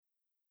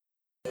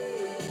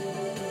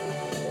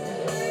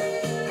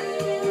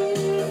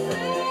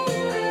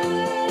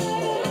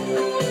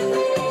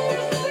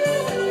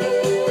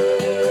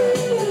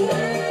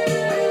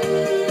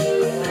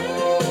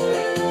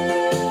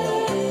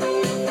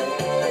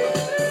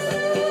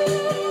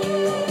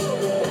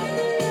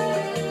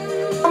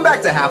Welcome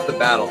back to Half the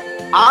Battle.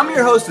 I'm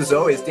your host, as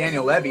always,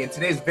 Daniel Levy, and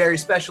today's very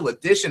special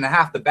edition of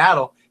Half the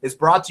Battle is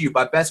brought to you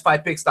by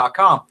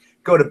BestFightPicks.com.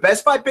 Go to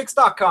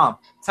BestFightPicks.com,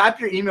 type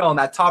your email in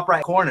that top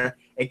right corner,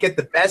 and get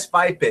the best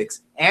fight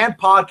picks and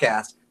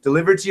podcasts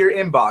delivered to your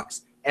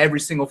inbox every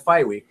single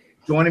fight week.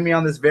 Joining me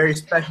on this very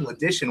special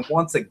edition,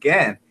 once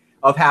again,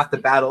 of Half the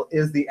Battle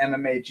is the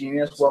MMA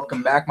genius.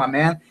 Welcome back, my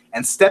man.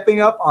 And stepping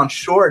up on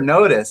short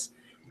notice,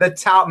 the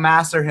tout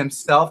master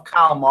himself,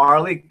 Kyle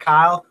Marley.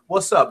 Kyle,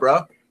 what's up,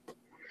 bro?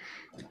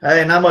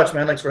 Hey, not much,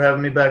 man. Thanks for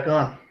having me back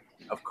on.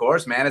 Of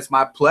course, man. It's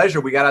my pleasure.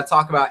 We got to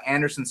talk about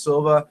Anderson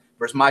Silva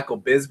versus Michael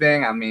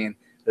Bisping. I mean,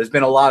 there's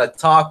been a lot of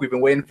talk. We've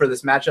been waiting for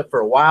this matchup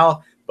for a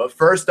while. But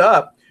first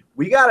up,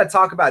 we got to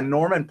talk about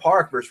Norman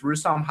Park versus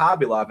Rustam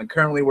Khabilov. And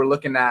currently we're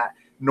looking at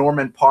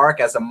Norman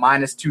Park as a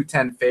minus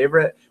 210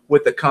 favorite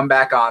with the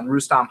comeback on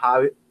Rustam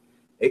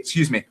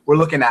We're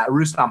looking at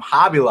Rustam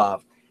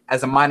Khabilov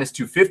as a minus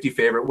 250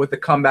 favorite with the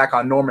comeback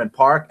on Norman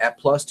Park at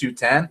plus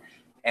 210.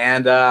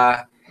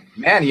 And,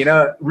 man, you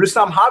know,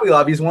 Rustam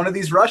Khabilov, he's one of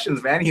these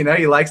Russians, man. You know,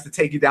 he likes to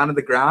take you down to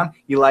the ground.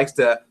 He likes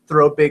to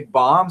throw big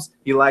bombs.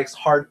 He likes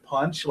hard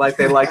punch, like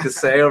they like to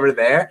say over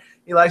there.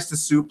 He likes to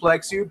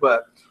suplex you.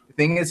 But the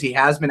thing is, he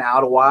has been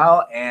out a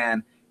while.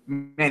 And,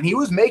 man, he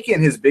was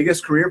making his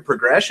biggest career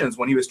progressions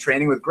when he was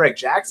training with Greg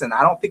Jackson.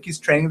 I don't think he's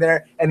training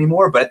there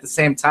anymore. But at the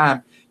same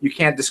time, you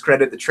can't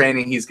discredit the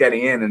training he's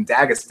getting in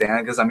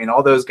Dagestan because, I mean,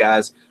 all those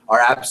guys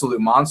are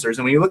absolute monsters.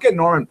 And when you look at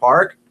Norman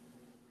Park,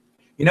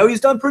 you know,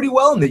 he's done pretty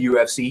well in the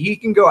UFC. He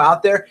can go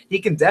out there. He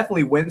can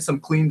definitely win some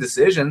clean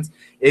decisions.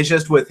 It's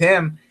just with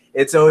him,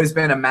 it's always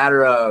been a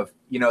matter of,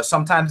 you know,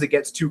 sometimes it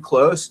gets too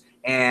close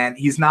and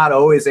he's not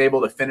always able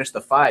to finish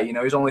the fight. You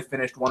know, he's only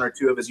finished one or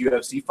two of his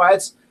UFC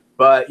fights,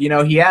 but, you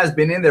know, he has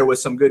been in there with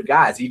some good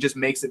guys. He just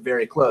makes it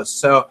very close.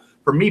 So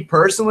for me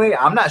personally,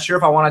 I'm not sure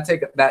if I want to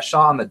take that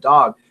shot on the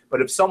dog,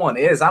 but if someone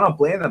is, I don't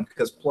blame them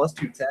because plus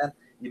 210,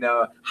 you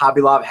know,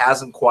 Khabilov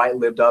hasn't quite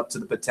lived up to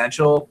the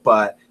potential,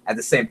 but at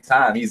the same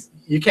time,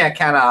 you can't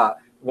count out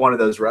one of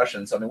those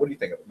Russians. I mean, what do you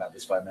think about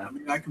this fight, man? I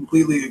mean, I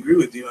completely agree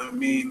with you. I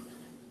mean,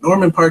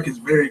 Norman Park is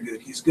very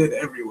good. He's good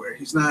everywhere.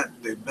 He's not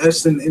the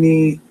best in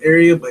any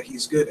area, but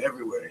he's good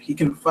everywhere. He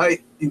can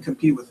fight and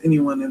compete with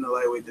anyone in the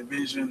lightweight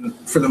division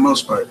for the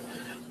most part,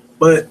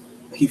 but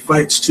he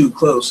fights too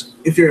close.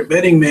 If you're a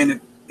betting man,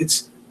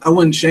 I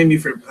wouldn't shame you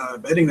for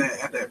betting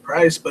that at that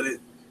price, but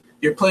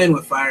you're playing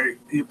with fire.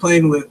 You're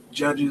playing with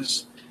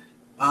judges.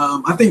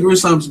 I think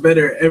Rustam's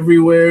better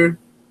everywhere,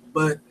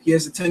 but he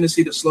has a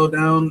tendency to slow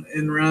down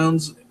in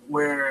rounds,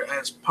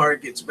 whereas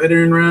Park gets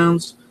better in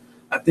rounds.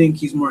 I think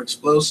he's more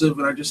explosive,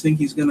 and I just think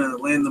he's going to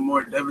land the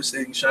more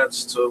devastating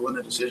shots to win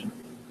a decision.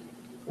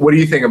 What do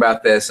you think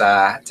about this,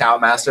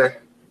 Tout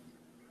Master?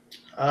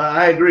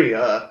 I agree.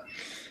 I'm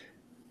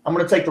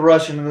going to take the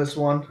Russian in this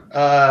one.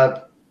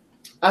 I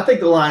think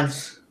the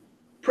line's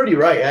pretty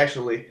right,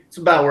 actually. It's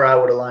about where I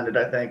would have lined it,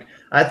 I think.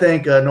 I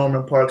think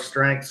Norman Park's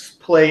strengths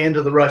play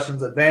into the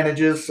Russians'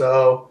 advantages.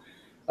 So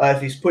if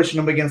he's pushing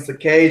him against the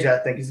cage, I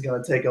think he's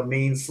going to take a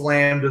mean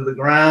slam to the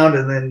ground,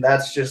 and then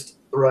that's just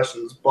the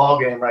Russians' ball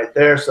game right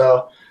there.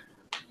 So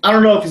I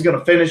don't know if he's going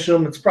to finish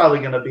him. It's probably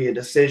going to be a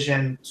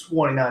decision,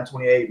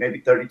 29-28, maybe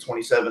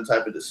 30-27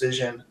 type of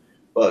decision,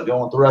 but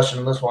going with the Russian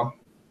in this one.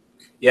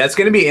 Yeah, it's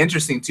going to be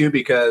interesting, too,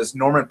 because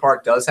Norman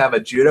Park does have a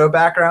judo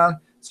background.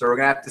 So we're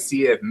going to have to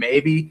see if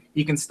maybe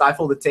he can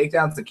stifle the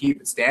takedowns to keep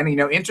it standing. You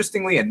know,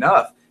 interestingly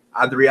enough,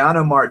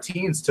 Adriano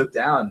Martins took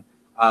down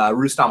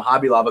Rustam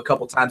Khabilov a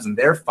couple times in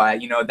their fight.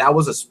 You know, that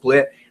was a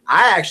split.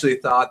 I actually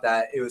thought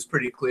that it was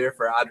pretty clear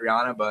for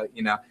Adriano, but,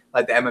 you know,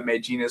 like the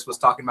MMA genius was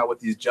talking about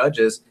with these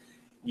judges,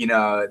 you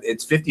know,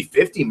 it's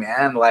 50-50,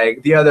 man.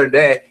 Like the other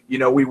day, you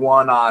know, we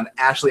won on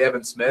Ashley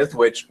Evans-Smith,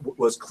 which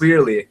was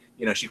clearly,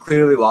 you know, she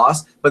clearly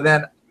lost. But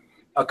then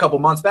a couple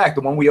months back,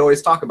 the one we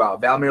always talk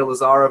about, Valmir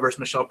Lazaro versus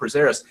Michelle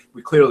Prazeres,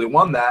 we clearly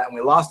won that and we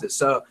lost it.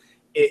 So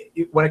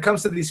when it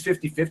comes to these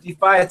 50-50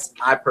 fights,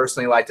 I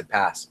personally like to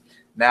pass.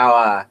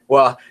 Now,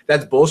 well,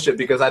 that's bullshit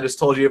because I just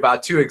told you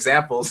about two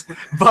examples.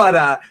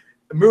 But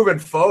moving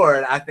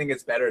forward, I think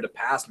it's better to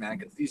pass, man,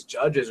 because these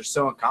judges are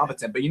so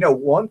incompetent. But, you know,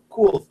 one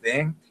cool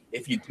thing,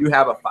 if you do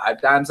have a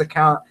 5 Dimes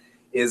account,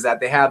 is that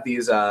they have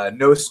these no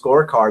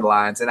scorecard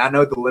lines. And I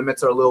know the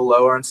limits are a little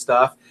lower and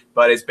stuff,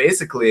 but it's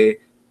basically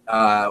 –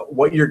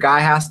 what your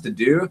guy has to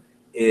do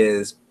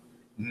is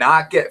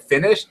not get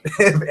finished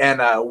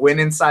and win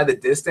inside the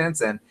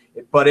distance.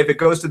 But if it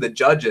goes to the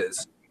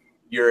judges,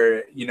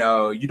 you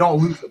don't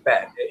lose the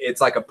bet.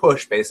 It's like a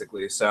push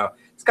basically. So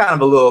it's kind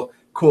of a little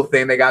cool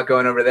thing they got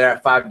going over there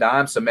at 5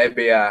 Dimes. So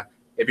maybe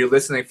if you're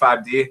listening,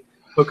 5D,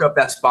 hook up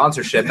that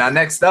sponsorship. Now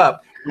next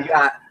up, we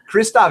got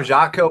Krzysztof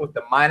Jotko with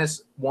the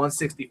minus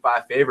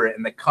 165 favorite,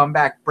 and the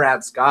comeback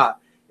Brad Scott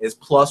is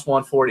plus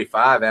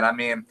 145. And I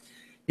mean,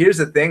 here's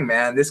the thing,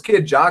 man. This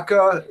kid,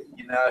 Jotko,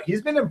 you know,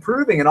 he's been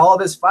improving in all of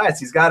his fights.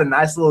 He's got a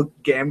nice little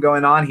game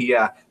going on. He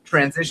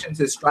transitions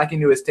his striking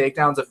to his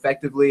takedowns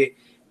effectively.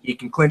 He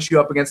can clinch you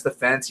up against the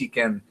fence. He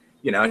can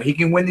he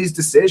can win these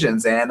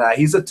decisions, and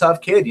he's a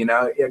tough kid.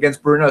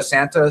 Against Bruno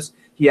Santos,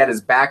 he had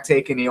his back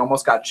taken. He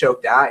almost got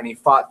choked out, and he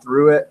fought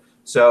through it.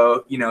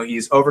 So,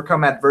 he's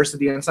overcome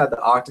adversity inside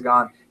the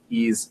octagon.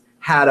 He's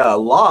had a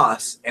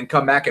loss and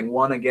come back and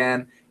won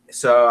again.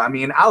 So,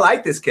 I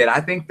like this kid. I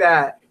think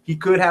that he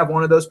could have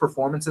one of those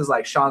performances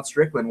like Sean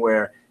Strickland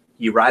where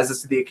he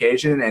rises to the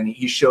occasion and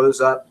he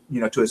shows up,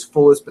 to his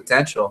fullest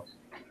potential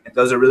and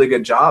does a really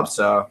good job.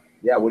 So,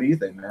 yeah, what do you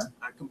think, man?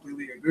 I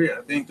completely agree.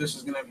 I think this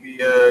is going to be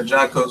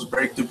Jocko's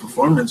breakthrough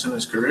performance in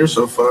his career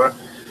so far.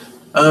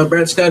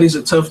 Brad Scotty's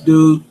a tough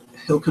dude.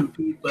 He'll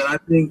compete, but I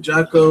think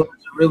Jocko is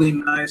a really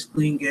nice,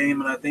 clean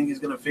game, and I think he's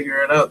going to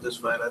figure it out this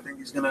fight. I think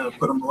he's going to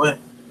put him away.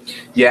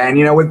 Yeah,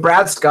 and, with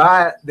Brad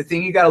Scott, the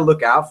thing you got to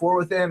look out for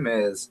with him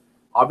is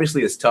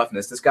obviously his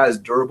toughness. This guy is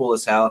durable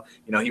as hell.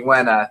 He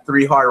went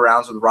 3 hard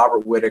rounds with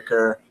Robert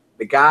Whitaker.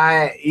 The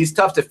guy, he's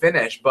tough to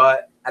finish,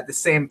 but at the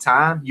same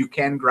time, you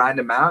can grind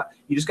him out.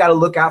 You just got to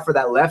look out for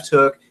that left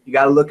hook. You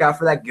got to look out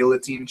for that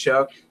guillotine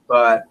choke.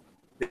 But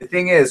the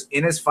thing is,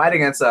 in his fight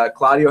against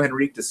Claudio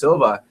Henrique da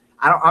Silva,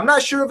 I'm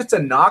not sure if it's a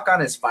knock on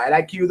his fight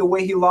IQ the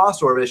way he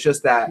lost, or if it's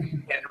just that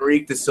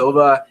Henrique da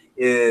Silva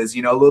is,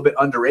 a little bit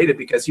underrated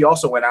because he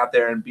also went out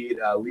there and beat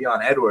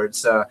Leon Edwards.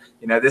 So,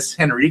 this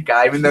Henrique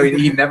guy, even though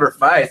he never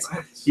fights,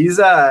 he's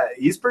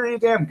pretty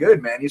damn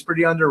good, man. He's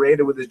pretty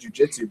underrated with his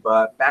jiu-jitsu.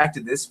 But back to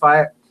this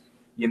fight,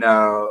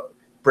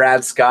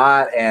 Brad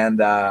Scott and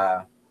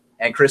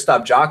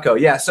Krzysztof Jotko.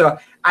 Yeah, so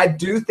I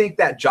do think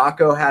that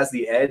Jotko has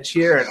the edge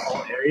here in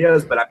all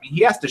areas, but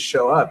he has to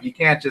show up. He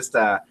can't just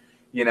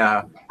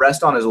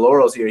rest on his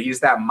laurels here.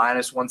 He's that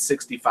minus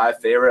 165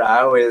 favorite.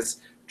 I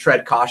always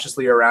tread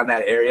cautiously around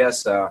that area,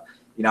 so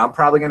I'm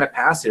probably going to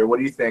pass here. What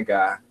do you think,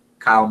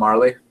 Kyle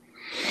Marley?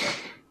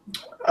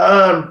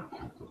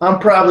 I'm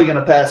probably going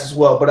to pass as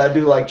well, but I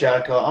do like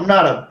Jotko. I'm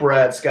not a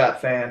Brad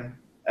Scott fan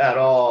at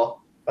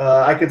all.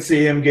 I could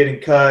see him getting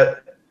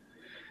cut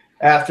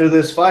after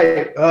this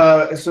fight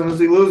as soon as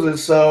he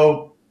loses.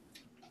 So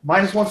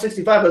minus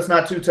 165, that's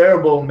not too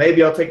terrible.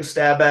 Maybe I'll take a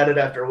stab at it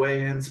after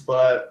weigh-ins,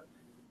 but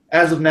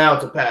as of now,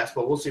 it's a pass,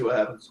 but we'll see what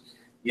happens.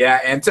 Yeah,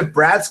 and to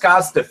Brad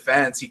Scott's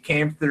defense, he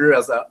came through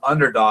as an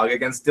underdog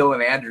against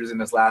Dylan Andrews in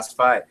his last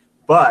fight.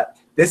 But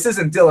this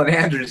isn't Dylan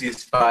Andrews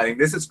he's fighting.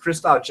 This is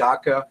Krzysztof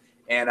Jotko.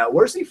 And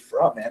where's he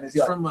from, man? Is he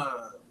from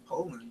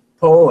Poland.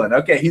 Poland.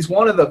 Okay, he's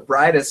one of the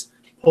brightest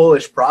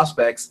Polish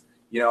prospects,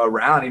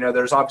 around.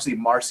 There's obviously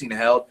Marcin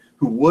Held,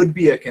 who would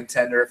be a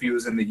contender if he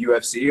was in the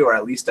UFC, or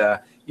at least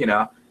exciting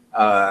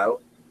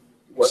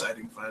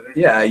fighter.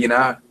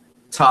 Yeah,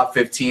 top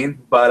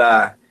 15.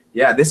 But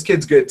yeah, this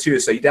kid's good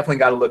too. So you definitely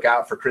got to look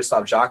out for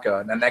Krzysztof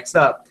Jotko. And then next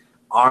up,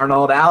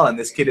 Arnold Allen.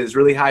 This kid is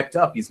really hyped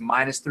up. He's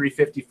minus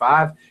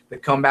 355. The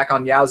comeback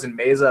on Yalzin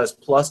Meza is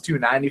plus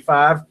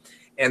 295.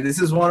 And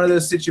this is one of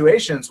those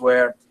situations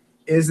where,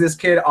 is this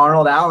kid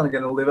Arnold Allen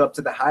going to live up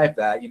to the hype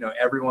that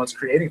everyone's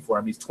creating for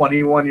him? He's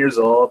 21 years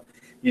old.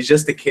 He's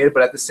just a kid,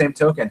 but at the same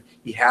token,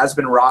 he has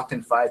been rocked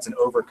in fights and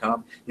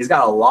overcome. He's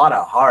got a lot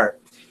of heart.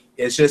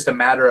 It's just a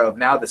matter of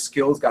now the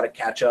skills got to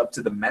catch up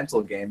to the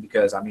mental game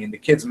because, the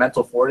kid's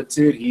mental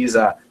fortitude, he's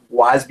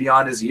wise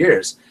beyond his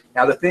years.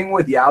 Now, the thing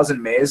with Yalzin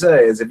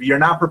Meza is if you're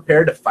not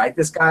prepared to fight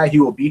this guy, he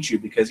will beat you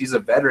because he's a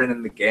veteran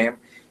in the game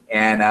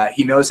and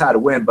he knows how to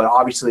win. But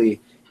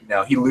obviously,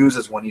 he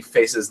loses when he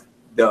faces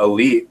the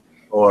elite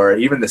or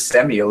even the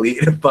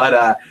semi-elite.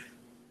 But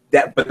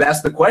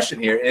that's the question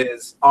here.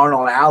 Is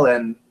Arnold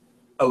Allen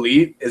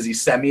elite? Is he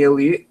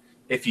semi-elite?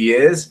 If he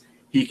is,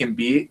 he can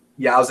beat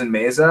Yalzin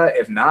Meza.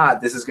 If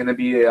not, this is going to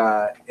be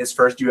his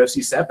first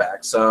UFC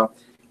setback. So,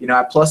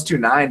 at plus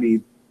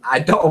 290, I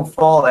don't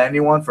fault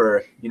anyone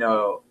for,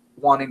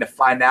 wanting to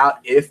find out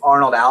if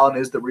Arnold Allen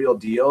is the real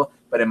deal.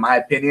 But in my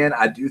opinion,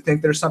 I do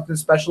think there's something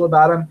special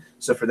about him.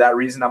 So for that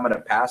reason, I'm going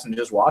to pass and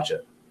just watch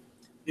it.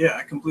 Yeah,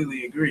 I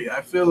completely agree.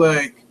 I feel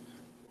like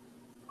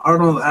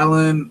Arnold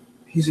Allen,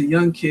 he's a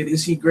young kid.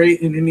 Is he great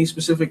in any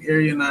specific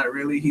area? Not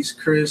really. He's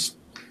crisp.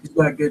 He's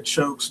got good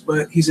chokes,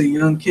 but he's a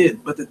young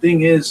kid. But the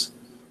thing is,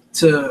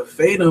 to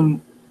fade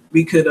him,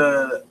 we could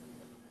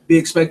be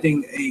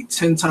expecting a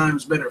 10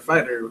 times better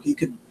fighter. He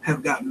could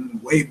have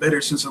gotten way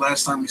better since the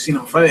last time we seen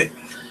him fight.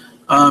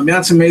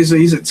 Yalzin Meza,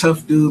 he's a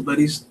tough dude, but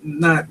he's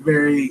not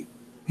very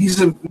 –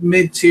 he's a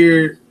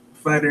mid-tier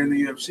fighter in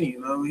the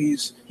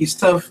UFC. He's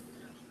tough,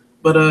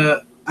 but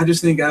I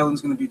just think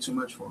Allen's going to be too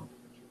much for him.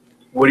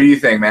 What do you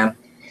think, man?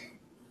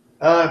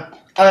 I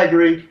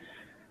agree,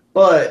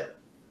 but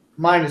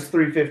minus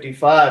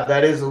 355,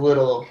 that is a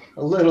little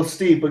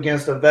steep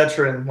against a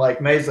veteran like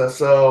Meza.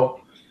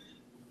 So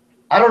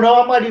I don't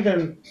know. I might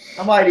even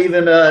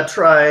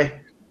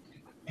try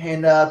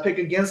and pick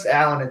against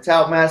Allen and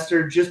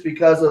Toutmaster just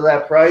because of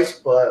that price.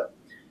 But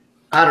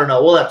I don't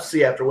know. We'll have to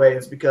see after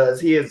weigh-ins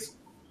because he is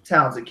a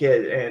talented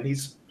kid and he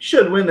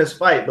should win this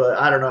fight. But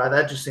I don't know.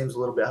 That just seems a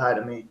little bit high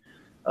to me.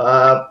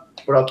 But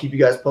I'll keep you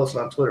guys posted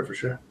on Twitter for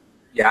sure.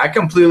 Yeah, I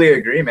completely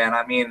agree, man.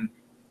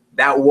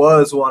 That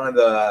was one of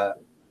the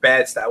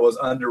bets that was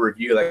under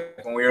review. Like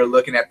when we were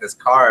looking at this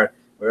card,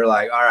 we were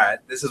like, all right,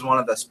 this is one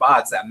of the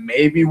spots that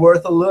may be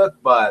worth a look,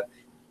 but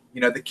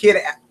the kid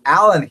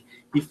Allen,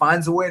 he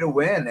finds a way to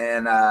win,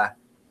 and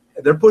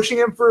they're pushing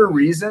him for a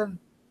reason.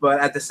 But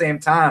at the same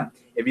time,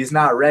 if he's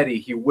not ready,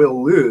 he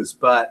will lose.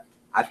 But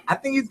I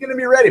think he's going to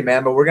be ready,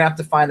 man. But we're going to have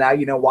to find out,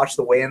 watch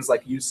the weigh-ins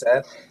like you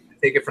said,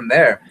 and take it from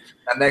there.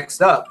 Now,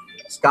 next up,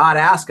 Scott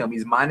Askham.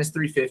 He's minus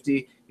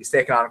 350. He's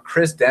taking on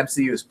Chris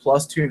Dempsey, who's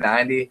plus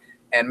 290.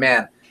 And,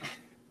 man,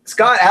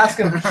 Scott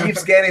Askham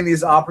keeps getting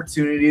these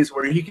opportunities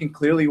where he can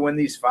clearly win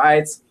these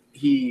fights.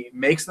 He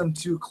makes them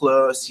too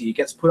close. He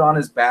gets put on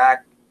his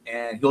back,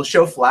 and he'll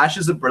show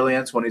flashes of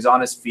brilliance when he's on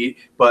his feet,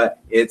 but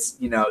it's,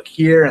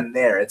 here and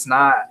there. It's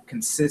not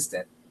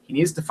consistent. He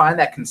needs to find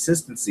that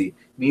consistency.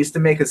 He needs to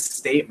make a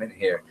statement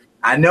here.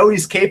 I know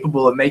he's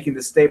capable of making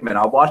this statement.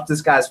 I'll watch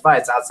this guy's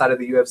fights outside of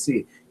the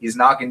UFC. He's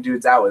knocking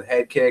dudes out with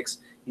head kicks.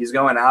 He's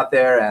going out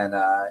there, and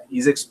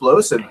he's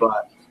explosive,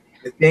 but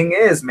the thing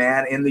is,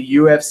 man, in the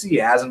UFC,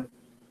 it hasn't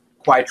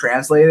quite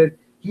translated.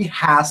 He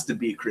has to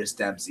beat Chris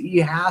Dempsey. He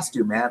has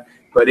to, man.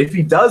 But if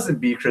he doesn't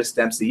beat Chris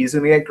Dempsey, he's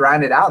going to get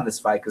grinded out in this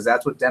fight because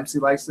that's what Dempsey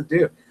likes to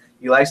do.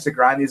 He likes to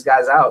grind these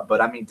guys out. But,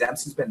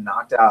 Dempsey's been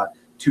knocked out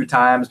 2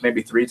 times,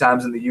 maybe 3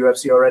 times in the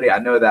UFC already. I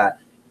know that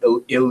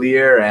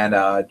Ilir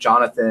and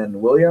Jonathan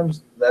Williams,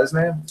 is that his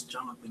name?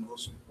 Jonathan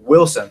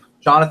Wilson.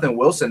 Jonathan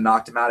Wilson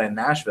knocked him out in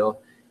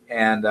Nashville.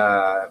 And,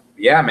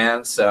 yeah,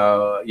 man,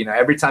 so,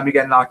 every time you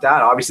get knocked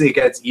out, obviously it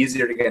gets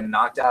easier to get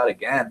knocked out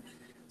again.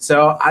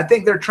 So I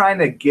think they're trying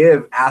to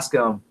give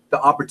Askham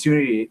the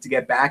opportunity to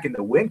get back in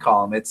the win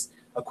column. It's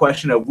a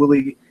question of will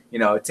he,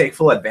 take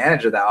full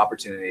advantage of that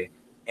opportunity?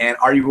 And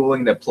are you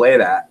willing to play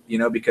that?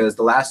 Because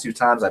the last 2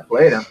 times I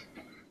played him,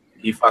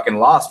 he fucking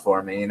lost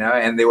for me,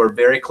 and they were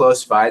very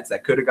close fights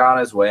that could have gone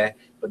his way.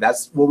 But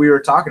that's what we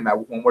were talking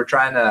about when we're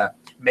trying to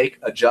make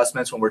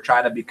adjustments, when we're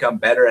trying to become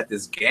better at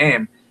this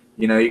game.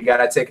 You got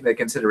to take into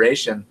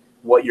consideration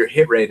what your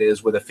hit rate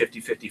is with a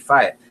 50-50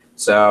 fight.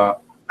 So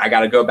I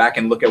got to go back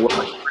and look at what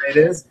my hit rate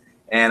is.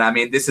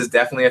 And, this is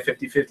definitely a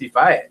 50-50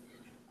 fight.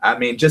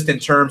 Just in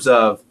terms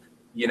of,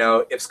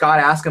 if Scott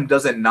Askham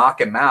doesn't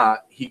knock him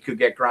out, he could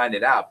get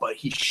grinded out. But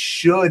he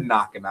should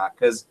knock him out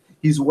because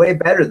he's way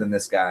better than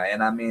this guy.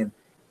 And,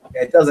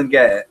 it doesn't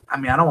get –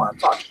 I don't want to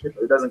talk shit,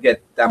 but it doesn't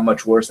get that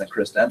much worse than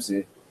Chris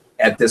Dempsey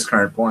at this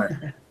current point.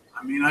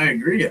 I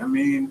agree.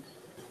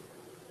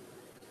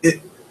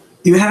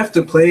 You have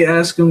to play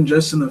Askham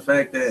just in the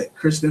fact that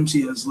Chris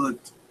Dempsey has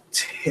looked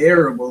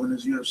terrible in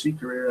his UFC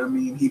career.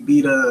 He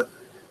beat a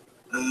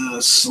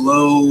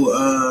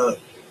slow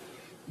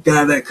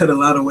guy that cut a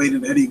lot of weight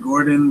in Eddie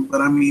Gordon, but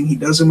he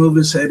doesn't move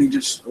his head. He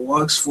just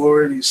walks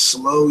forward. He's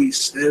slow. He's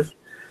stiff.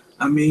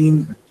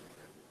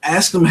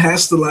 Askham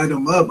has to light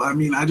him up.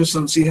 I just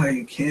don't see how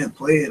you can't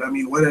play it.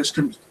 What has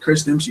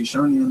Chris Dempsey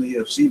shown you in the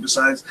UFC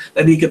besides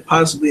that he could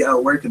possibly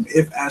outwork him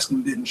if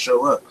Askham didn't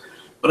show up?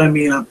 But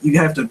you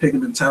have to pick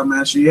him in title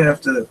match. You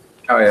have to.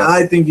 Oh, yeah.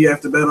 I think you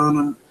have to bet on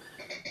him.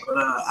 But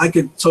I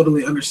could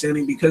totally understand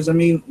him because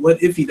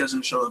what if he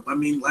doesn't show up?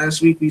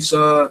 Last week we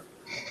saw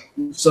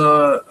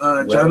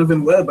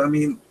Jonathan Webb.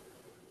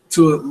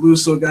 To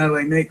lose to a guy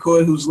like Nate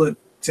Coy, who's looked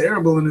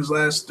terrible in his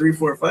last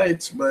 3-4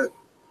 fights, but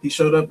he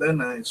showed up that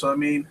night. So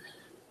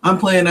I'm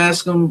playing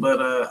Askham, but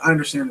I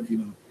understand if you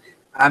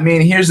don't.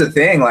 Here's the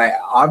thing.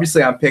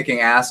 Obviously, I'm picking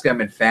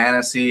Askham in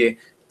fantasy.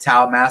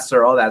 Tout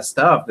Master, all that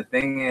stuff. The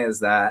thing is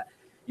that,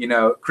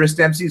 Chris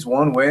Dempsey's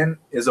 1 win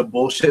is a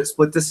bullshit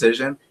split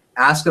decision.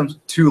 Askham's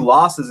 2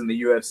 losses in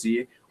the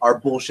UFC are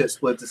bullshit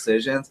split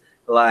decisions.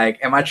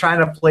 Am I trying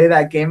to play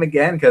that game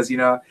again? Because,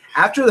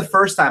 after the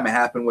first time it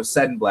happened with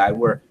Sedenblad,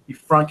 where he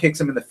front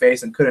kicks him in the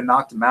face and could have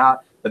knocked him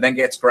out, but then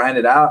gets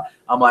grinded out,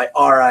 I'm like,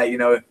 all right,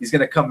 he's going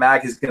to come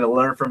back. He's going to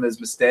learn from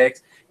his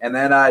mistakes. And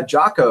then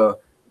Jocko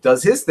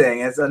does his thing.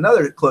 It's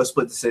another close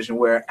split decision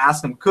where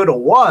Askham could have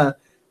won,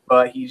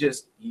 but he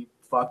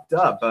fucked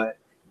up. But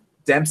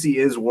Dempsey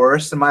is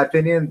worse, in my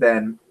opinion,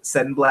 than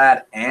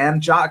Sedenblad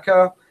and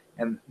Jotko.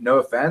 And no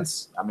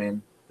offense,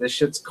 this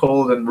shit's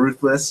cold and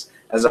ruthless,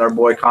 as our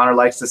boy Connor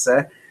likes to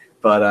say.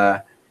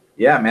 But,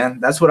 yeah, man,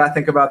 that's what I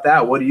think about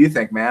that. What do you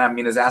think, man?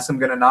 Is Askham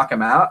going to knock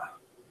him out?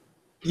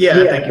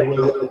 Yeah, I think he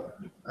will.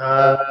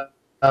 I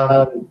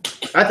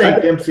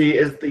think Dempsey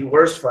is the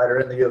worst fighter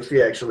in the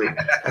UFC, actually.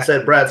 I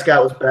said Brad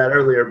Scott was bad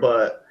earlier,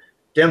 but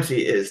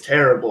Dempsey is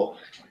terrible.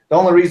 The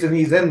only reason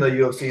he's in the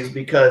UFC is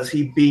because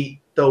he beat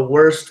the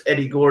worst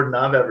Eddie Gordon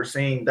I've ever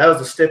seen. That was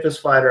the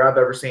stiffest fighter I've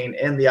ever seen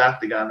in the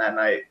octagon that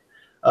night.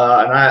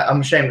 And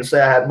I'm ashamed to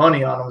say I had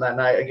money on him that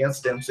night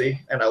against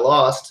Dempsey, and I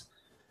lost.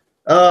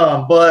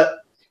 But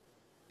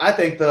I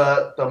think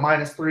the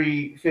minus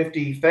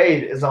 350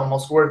 fade is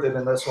almost worth it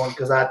in this one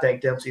because I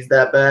think Dempsey's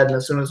that bad, and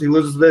as soon as he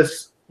loses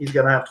this, he's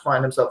going to have to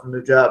find himself a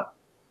new job.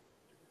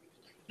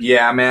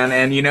 Yeah, man,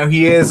 and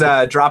he is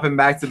dropping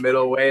back to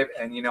middleweight,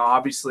 and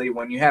obviously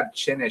when you have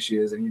chin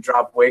issues and you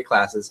drop weight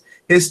classes,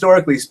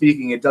 historically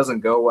speaking, it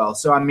doesn't go well.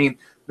 So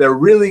they're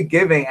really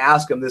giving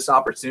Askham this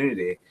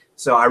opportunity.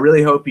 So I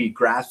really hope he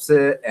grasps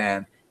it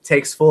and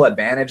takes full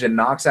advantage and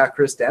knocks out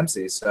Chris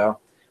Dempsey. So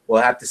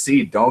we'll have to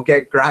see. Don't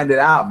get grinded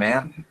out,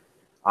 man.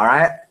 All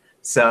right.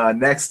 So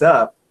next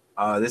up,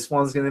 This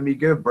one's gonna be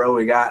good, bro.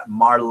 We got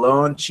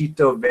Marlon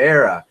Chito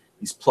Vera.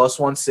 He's plus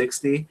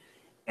 160,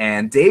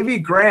 and Davy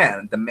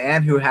Grant, the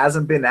man who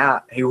hasn't been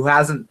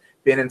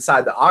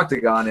inside the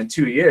octagon in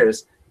 2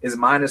 years, is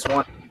minus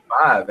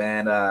 155.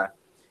 And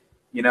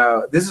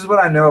this is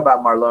what I know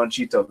about Marlon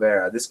Chito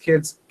Vera. This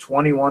kid's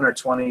 21 or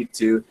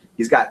 22.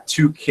 He's got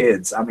 2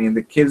 kids. I mean,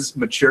 the kid's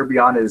mature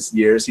beyond his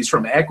years. He's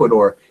from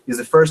Ecuador. He's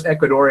the first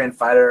Ecuadorian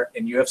fighter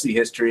in UFC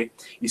history.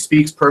 He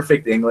speaks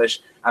perfect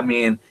English. I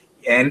mean,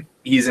 and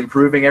he's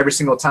improving every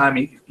single time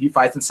he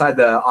fights inside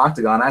the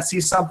octagon. I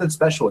see something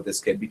special with this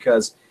kid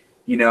because,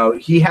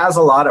 he has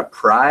a lot of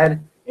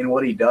pride in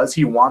what he does.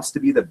 He wants to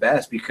be the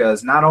best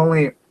because not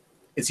only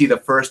is he the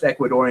first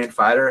Ecuadorian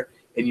fighter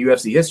in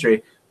UFC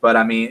history, but,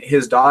 I mean,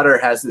 his daughter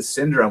has this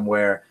syndrome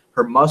where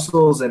her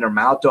muscles in her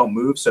mouth don't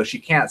move, so she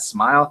can't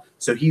smile.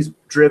 So he's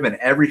driven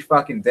every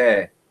fucking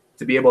day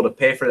to be able to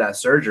pay for that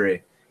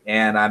surgery.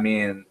 And, I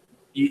mean,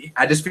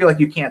 I just feel like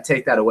you can't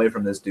take that away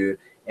from this dude.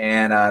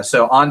 And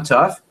so on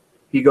Tough,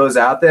 he goes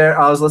out there.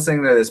 I was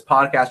listening to this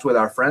podcast with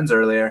our friends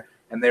earlier,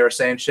 and they were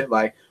saying shit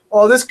like,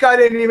 oh, this guy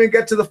didn't even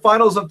get to the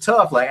finals of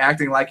Tough, like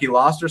acting like he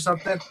lost or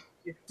something.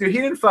 Dude, he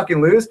didn't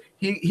fucking lose.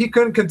 He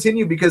couldn't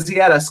continue because he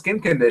had a skin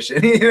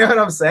condition. You know what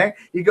I'm saying?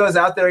 He goes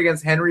out there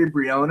against Henry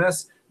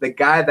Briones, the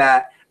guy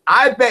that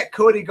I bet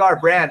Cody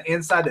Garbrandt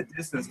inside the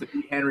distance to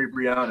beat Henry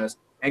Briones,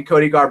 and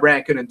Cody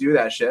Garbrandt couldn't do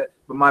that shit.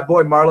 But my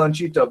boy Marlon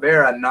Chito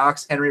Vera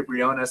knocks Henry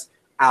Briones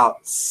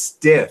out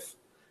stiff.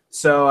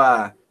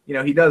 So,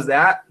 he does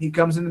that. He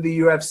comes into the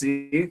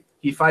UFC.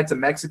 He fights a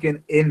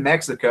Mexican in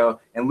Mexico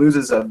and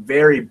loses a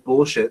very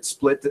bullshit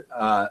split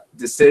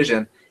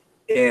decision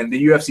in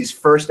the UFC's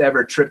first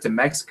ever trip to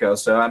Mexico.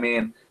 So, I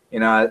mean,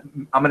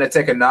 I'm going to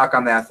take a knock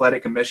on the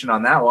athletic commission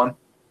on that one.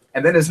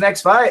 And then his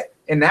next fight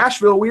in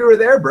Nashville, we were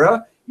there,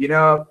 bro.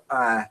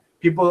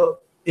 People,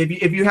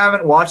 if you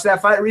haven't watched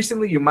that fight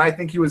recently, you might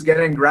think he was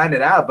getting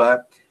grinded out.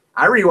 But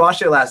I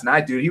rewatched it last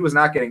night, dude. He was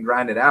not getting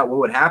grinded out. What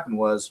would happen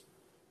was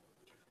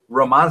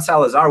Roman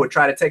Salazar would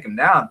try to take him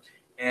down,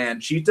 and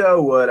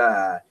Chito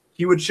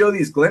would show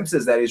these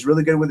glimpses that he's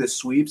really good with his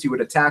sweeps. He would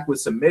attack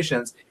with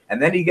submissions,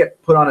 and then he'd get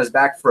put on his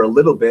back for a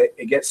little bit.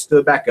 It gets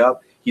stood back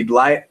up. He'd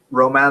light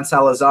Roman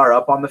Salazar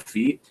up on the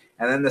feet,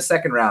 and then the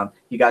second round,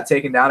 he got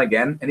taken down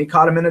again, and he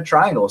caught him in a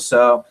triangle.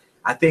 So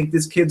I think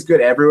this kid's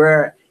good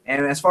everywhere.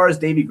 And as far as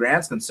Davy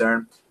Grant's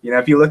concerned,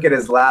 if you look at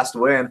his last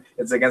win,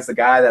 it's against a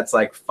guy that's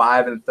like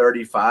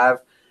 5-35,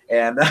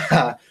 and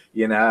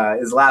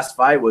his last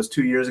fight was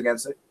 2 years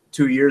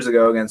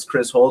ago against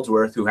Chris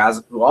Holdsworth, who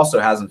also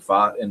hasn't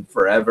fought in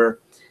forever.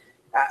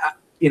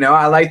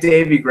 I like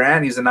Davy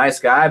Grant. He's a nice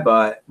guy,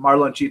 but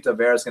Marlon Chito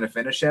Vera is going to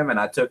finish him, and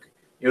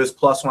it was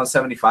plus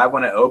 175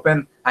 when it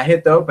opened. I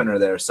hit the opener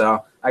there,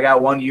 so I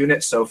got 1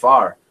 unit so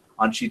far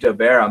on Chito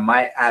Vera.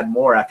 Might add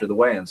more after the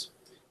weigh-ins.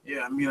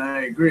 Yeah,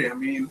 I agree.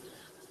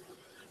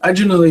 I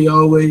generally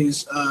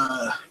always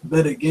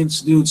bet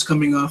against dudes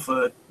coming off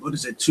a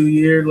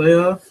 2-year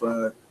layoff,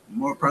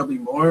 probably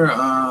more.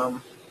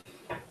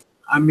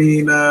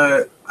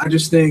 I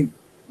just think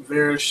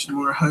Vera's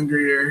more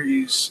hungrier.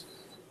 He's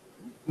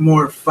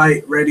more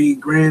fight ready.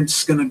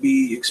 Grant's going to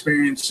be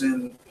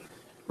experiencing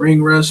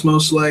ring rust,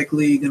 most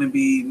likely going to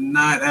be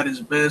not at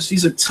his best.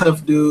 He's a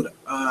tough dude.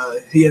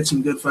 He had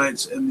some good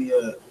fights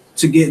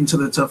to get into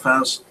the tough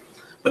house.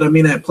 But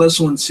at plus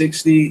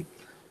 160,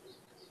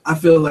 I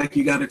feel like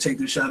you got to take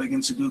the shot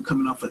against a dude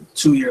coming off a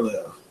 2-year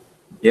layoff.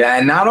 Yeah,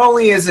 and not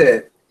only is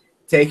it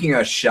taking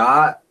a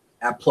shot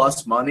at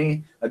plus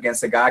money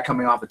against a guy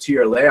coming off a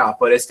 2-year layoff,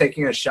 but it's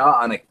taking a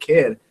shot on a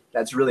kid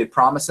that's really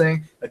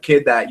promising, a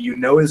kid that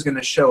is going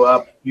to show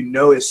up,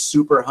 is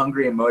super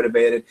hungry and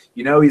motivated,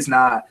 he's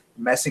not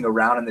messing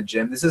around in the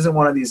gym. This isn't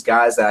one of these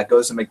guys that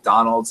goes to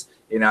McDonald's,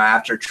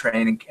 after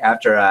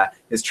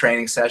his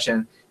training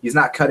session. He's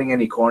not cutting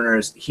any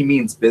corners. He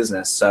means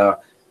business. So,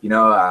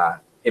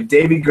 if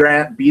Davy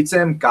Grant beats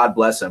him, God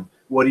bless him.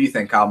 What do you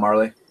think, Kyle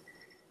Marley?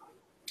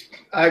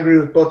 I agree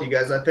with both you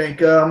guys. I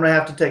think I'm going to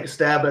have to take a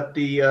stab at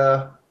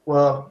the,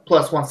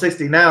 plus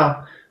 160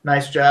 now.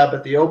 Nice job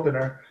at the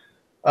opener.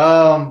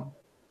 I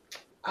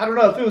don't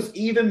know if it was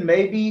even,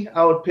 maybe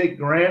I would pick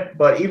Grant,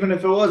 but even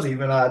if it was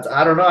even odds,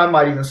 I don't know. I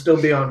might even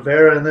still be on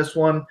Vera in this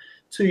one.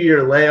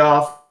 2-year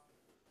layoff.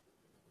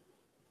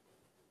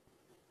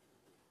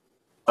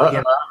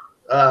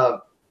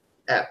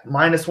 At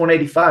minus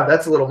 185,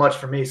 that's a little much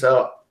for me.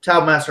 So,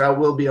 Talmaster, I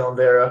will be on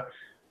Vera.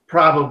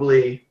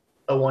 Probably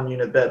a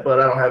 1-unit bet, but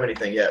I don't have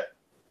anything yet.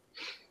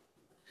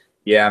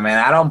 Yeah, man,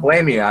 I don't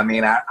blame you.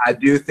 I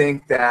do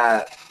think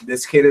that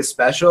this kid is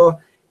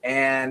special,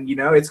 and,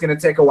 it's going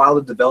to take a while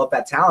to develop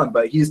that talent,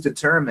 but he's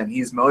determined.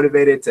 He's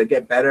motivated to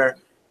get better.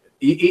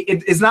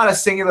 It's not a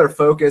singular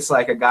focus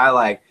like a guy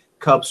like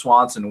Cub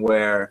Swanson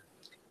where,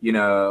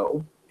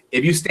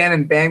 if you stand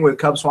and bang with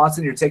Cub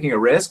Swanson, you're taking a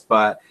risk,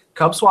 but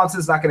Cub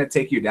Swanson's not going to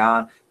take you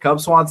down. Cub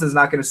Swanson's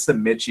not going to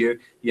submit you,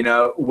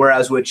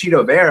 whereas with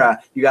Chito Vera,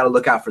 you got to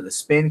look out for the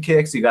spin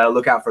kicks. You got to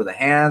look out for the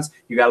hands.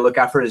 You got to look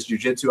out for his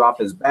jiu-jitsu off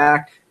his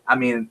back.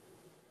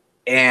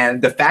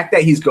 And the fact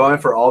that he's going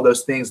for all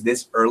those things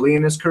this early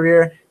in his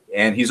career,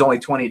 and he's only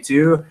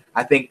 22.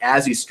 I think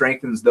as he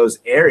strengthens those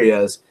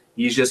areas,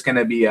 he's just going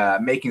to be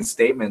making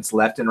statements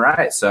left and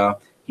right. So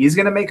he's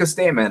going to make a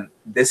statement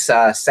this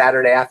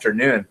Saturday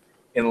afternoon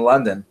in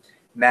London.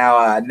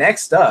 Now,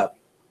 next up,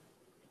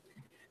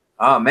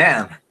 oh,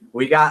 man,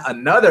 we got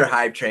another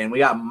hype train. We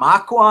got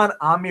Makwan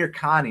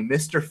Amirkhani,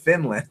 Mr.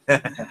 Finland.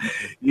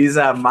 He's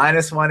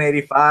minus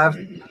 185.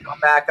 Come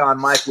back on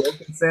Mike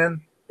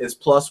Wilkinson is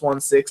plus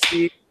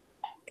 160.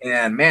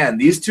 And, man,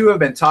 these two have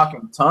been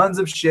talking tons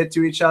of shit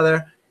to each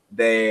other.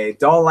 They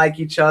don't like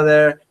each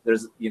other.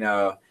 There's,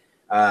 Makwan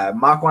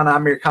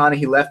Amirkhani,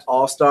 he left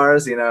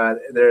All-Stars.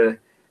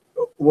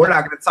 We're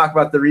not going to talk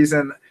about the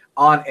reason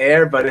on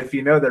air, but if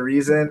you know the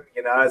reason,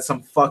 it's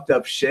some fucked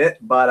up shit.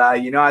 But,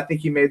 I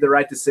think he made the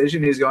right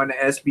decision. He's going to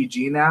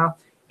SBG now.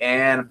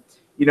 And,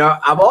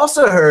 I've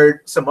also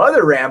heard some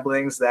other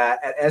ramblings that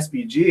at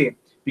SBG,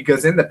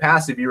 because in the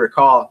past, if you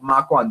recall,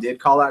 Makwan did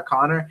call out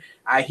Conor.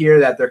 I hear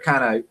that they're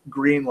kind of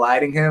green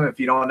lighting him. If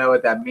you don't know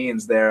what that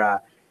means,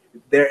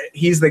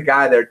 he's the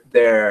guy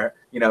they're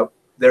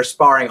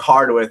sparring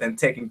hard with and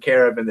taking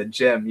care of in the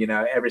gym,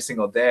 every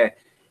single day.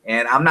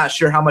 And I'm not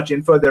sure how much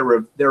info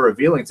they're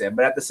revealing to him,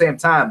 but at the same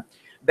time,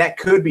 that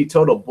could be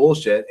total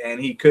bullshit,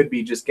 and he could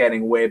be just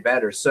getting way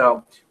better.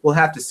 So we'll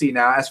have to see.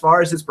 Now, as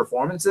far as his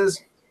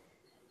performances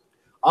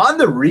on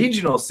the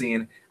regional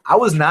scene, I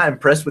was not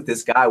impressed with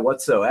this guy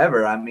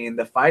whatsoever. I mean,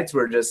 the fights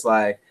were just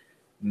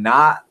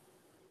not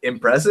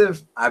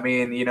impressive. I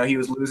mean, he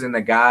was losing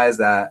to guys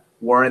that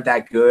weren't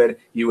that good.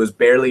 He was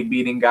barely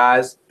beating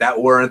guys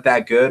that weren't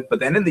that good. But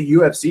then in the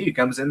UFC, he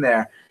comes in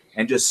there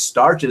and just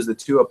starches the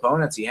two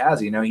opponents he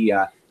has. He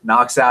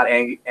knocks out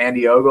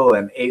Andy Ogle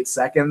in 8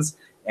 seconds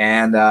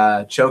and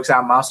chokes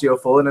out Masio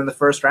Fulton in the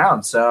first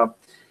round. So,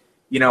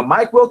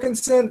 Mike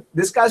Wilkinson,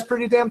 this guy's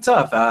pretty damn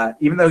tough.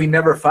 Even though he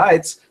never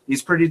fights,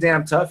 he's pretty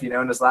damn tough.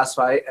 In his last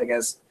fight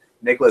against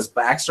Nicholas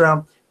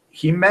Backstrom,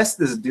 he messed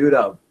this dude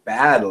up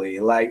badly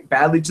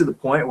to the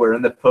point where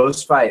in the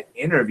post-fight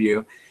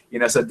interview,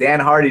 so Dan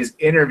Hardy's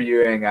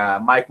interviewing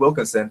Mike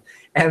Wilkinson,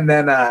 and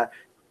then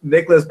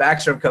Nicholas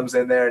Backstrom comes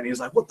in there and he's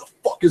like, "What the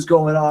fuck is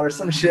going on?" or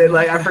some shit.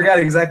 I forgot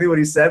exactly what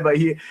he said, but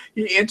he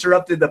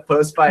interrupted the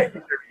post-fight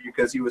interview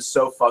because he was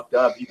so fucked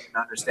up. He didn't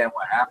understand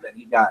what happened.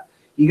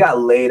 He got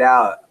laid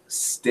out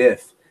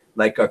stiff,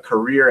 like a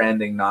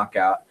career-ending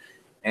knockout.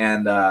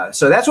 And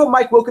so that's what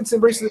Mike Wilkinson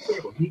brings to the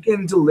table. He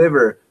can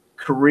deliver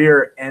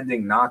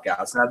career-ending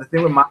knockouts. Now, the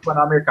thing with Makwan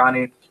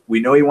Amirkhani,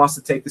 we know he wants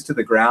to take this to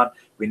the ground.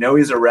 We know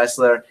he's a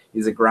wrestler.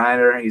 He's a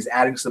grinder. He's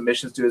adding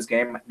submissions to his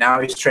game. Now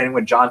he's training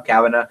with John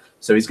Kavanagh,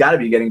 so he's got to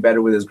be getting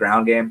better with his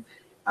ground game.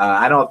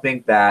 I don't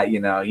think that,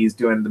 he's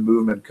doing the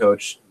movement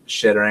coach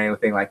shit or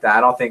anything like that. I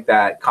don't think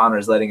that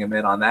Conor's letting him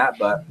in on that,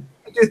 but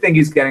I do think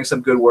he's getting some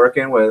good work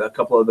in with a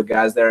couple of the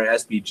guys there at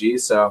SBG.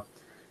 So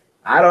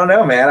I don't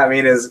know, man. I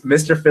mean, is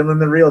Mr.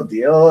 Finland the real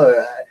deal?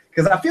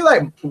 Because I feel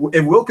like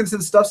if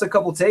Wilkinson stuffs a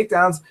couple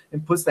takedowns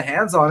and puts the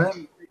hands on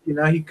him,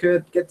 he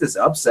could get this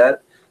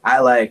upset.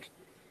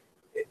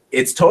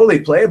 It's totally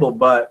playable,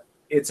 but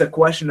it's a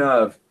question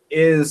of,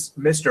 is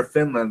Mr.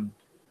 Finland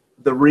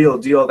the real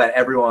deal that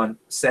everyone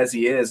says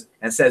he is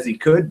and says he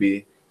could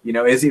be?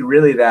 Is he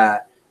really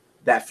that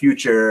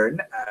future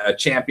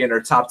champion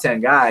or top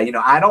 10 guy?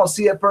 I don't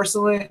see it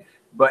personally,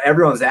 but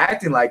everyone's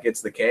acting like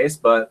it's the case.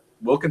 But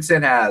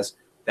Wilkinson has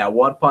that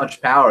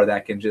one-punch power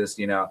that can just,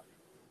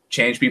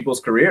 change people's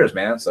careers,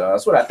 man. So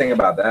that's what I think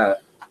about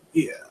that.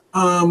 Yeah,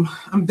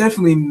 I'm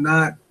definitely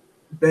not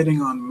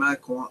betting on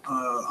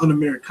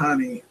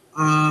Amirkhani.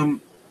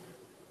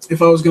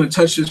 If I was going to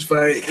touch this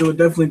fight, it would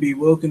definitely be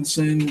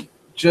Wilkinson,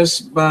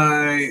 just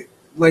by,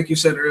 like you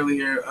said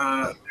earlier,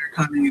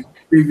 Amirkhani's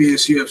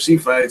previous UFC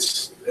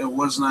fights, it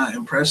was not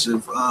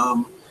impressive.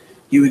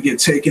 He would get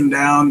taken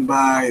down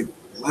by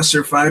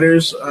lesser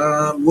fighters.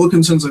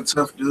 Wilkinson's a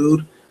tough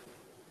dude.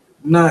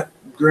 Not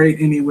great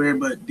anywhere,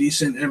 but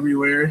decent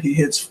everywhere. He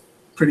hits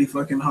pretty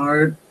fucking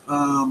hard.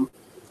 I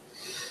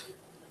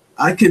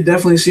could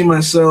definitely see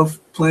myself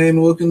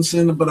playing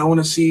Wilkinson, but I want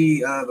to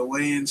see the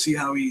weigh-in, see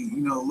how he,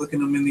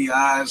 looking him in the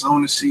eyes. I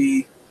want to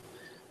see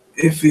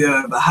if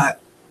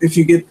if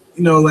you get,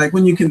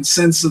 when you can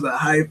sense the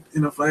hype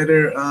in a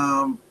fighter.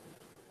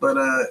 But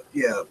I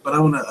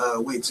want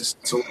to wait to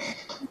see what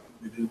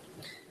we do.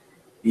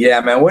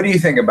 Yeah, man. What do you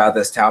think about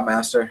this,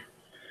 Toutmaster?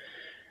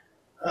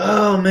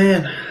 Oh,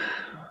 man.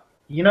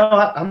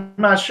 I'm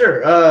not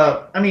sure.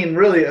 I mean,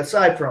 really,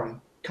 aside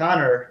from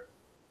Conor,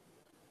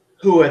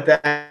 who at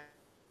that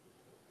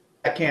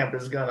camp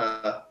is going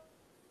to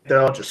 – they're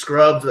a bunch of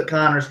scrubs that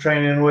Conor's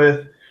training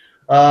with.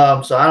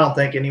 So I don't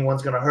think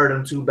anyone's going to hurt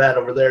him too bad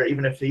over there,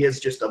 even if he is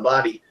just a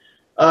body.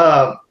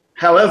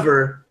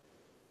 However,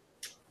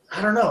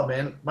 I don't know,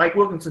 man. Mike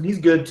Wilkinson, he's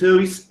good too.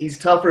 He's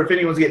tougher. If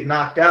anyone's getting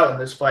knocked out in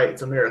this fight,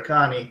 it's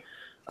Amirkhani.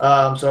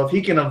 So if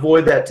he can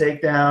avoid that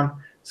takedown,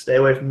 stay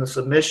away from the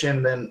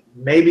submission, then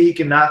maybe he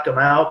can knock him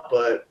out.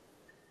 But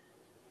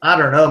I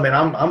don't know, man.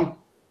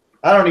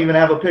 I don't even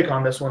have a pick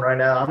on this one right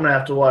now. I'm gonna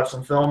have to watch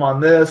some film on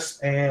this,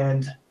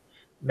 and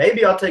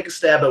maybe I'll take a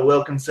stab at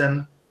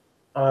Wilkinson.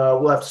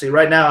 We'll have to see.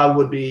 Right now, I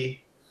would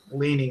be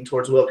leaning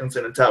towards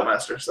Wilkinson and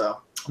Toutmaster.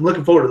 So I'm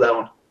looking forward to that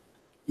one.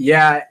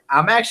 Yeah,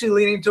 I'm actually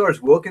leaning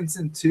towards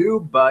Wilkinson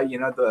too, but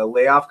the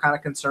layoff kind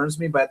of concerns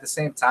me. But at the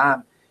same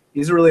time,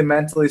 he's a really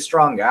mentally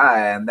strong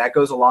guy, and that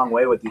goes a long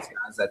way with these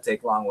guys that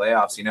take long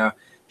layoffs.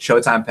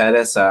 Showtime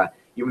Pettis,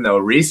 even though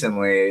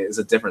recently is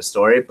a different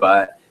story,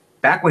 but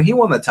back when he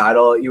won the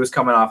title, he was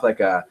coming off like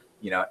a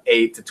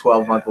 8 to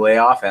 12 month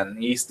layoff,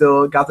 and he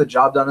still got the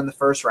job done in the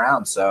first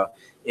round. So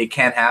it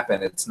can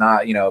happen. It's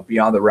not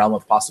beyond the realm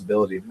of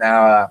possibility.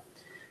 Now,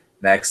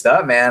 next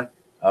up, man.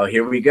 Oh,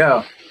 here we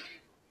go.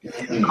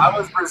 If I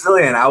was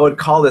Brazilian, I would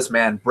call this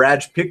man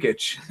Brad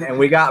Pickett, and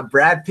we got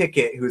Brad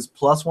Pickett, who's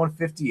plus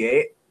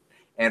 158,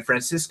 and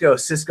Francisco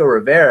Cisco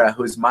Rivera,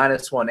 who's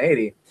minus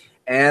 180.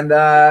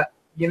 And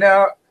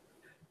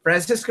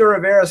Francisco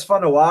Rivera is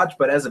fun to watch,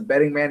 but as a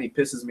betting man, he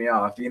pisses me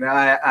off.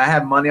 I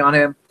have money on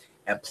him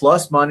at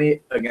plus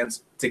money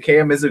against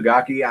Takeya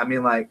Mizugaki. I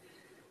mean, like,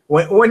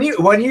 when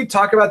you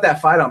talk about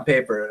that fight on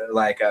paper,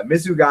 like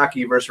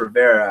Mizugaki versus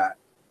Rivera,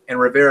 and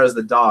Rivera's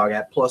the dog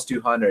at plus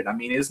 200. I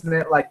mean, isn't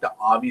it like the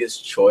obvious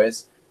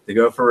choice to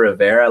go for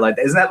Rivera? Like,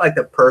 isn't that like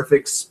the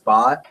perfect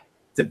spot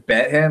to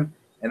bet him?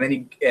 And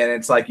then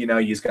it's like,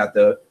 he's got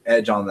the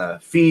edge on the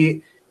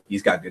feet.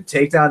 He's got good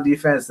takedown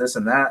defense, this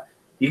and that.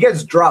 He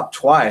gets dropped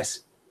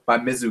twice by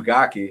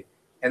Mizugaki,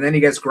 and then he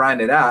gets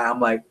grinded out.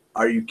 I'm like,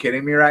 are you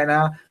kidding me right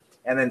now?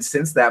 And then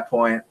since that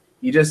point,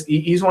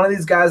 he's one of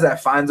these guys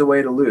that finds a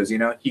way to lose.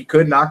 He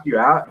could knock you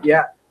out.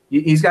 Yeah,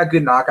 he's got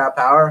good knockout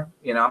power.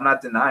 I'm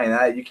not denying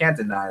that. You can't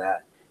deny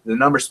that. The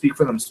numbers speak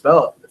for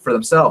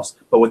themselves.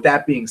 But with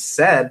that being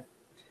said,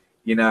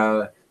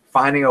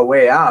 finding a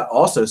way out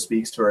also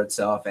speaks for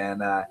itself.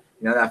 And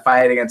that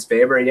fight against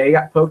Faber, yeah, he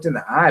got poked in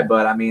the eye,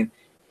 but I mean,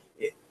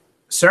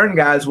 certain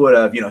guys would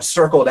have,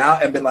 circled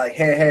out and been like,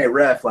 hey,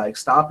 ref, like,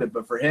 stop it.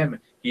 But for him,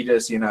 he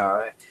just,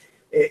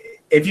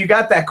 if you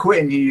got that quit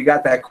in you, you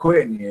got that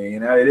quit in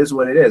you. It is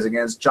what it is.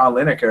 Against John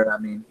Lineker, I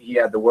mean, he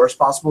had the worst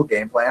possible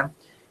game plan.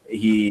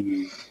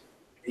 He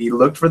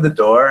looked for the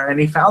door, and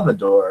he found the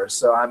door.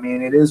 So, I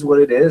mean, it is what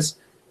it is.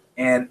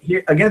 And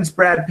here against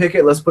Brad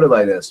Pickett, let's put it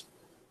like this.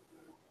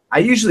 I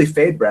usually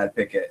fade Brad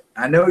Pickett.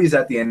 I know he's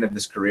at the end of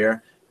his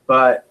career,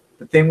 but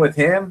the thing with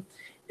him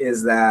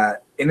is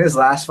that in his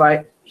last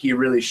fight, he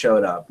really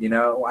showed up.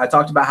 I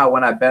talked about how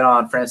when I bet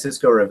on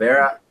Francisco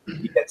Rivera,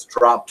 he gets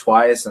dropped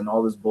twice and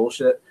all this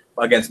bullshit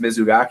against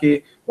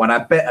Mizugaki. When I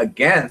bet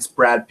against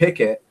Brad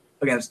Pickett,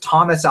 against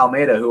Thomas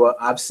Almeida, who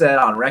I've said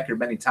on record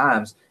many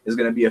times is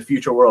going to be a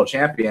future world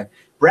champion,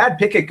 Brad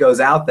Pickett goes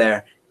out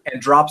there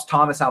and drops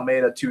Thomas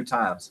Almeida 2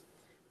 times.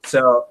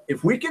 So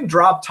if we can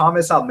drop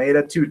Thomas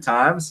Almeida 2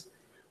 times,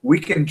 we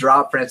can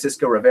drop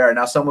Francisco Rivera.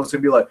 Now someone's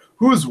going to be like,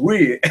 who's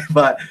we?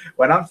 But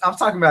when I'm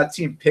talking about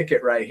Team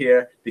Pickett right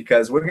here,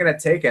 because we're going to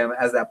take him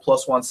as that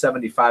plus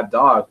 175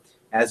 dog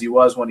as he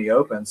was when he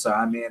opened. So,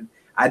 I mean,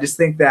 I just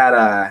think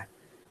that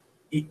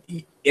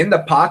in the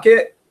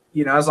pocket,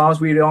 as long as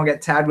we don't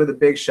get tagged with a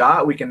big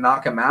shot, we can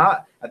knock him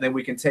out. I think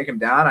we can take him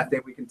down. I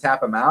think we can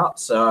tap him out.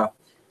 So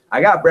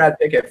I got Brad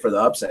Pickett for the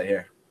upset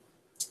here.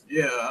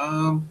 Yeah,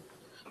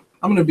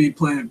 I'm going to be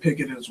playing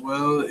Pickett as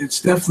well.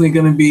 It's definitely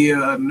going to be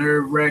a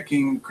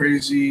nerve-wracking,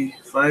 crazy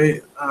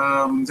fight.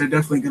 They're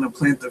definitely going to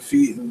plant their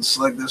feet and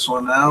slug this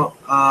one out.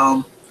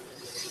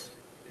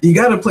 You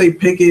got to play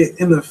Pickett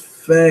in the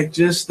fact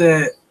just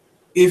that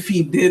if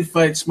he did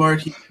fight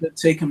smart, he could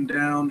take him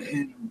down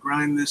and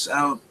grind this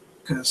out,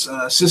 because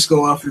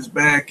Cisco off his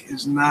back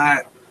is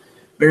not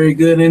very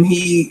good, and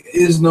he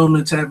is known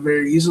to tap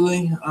very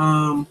easily.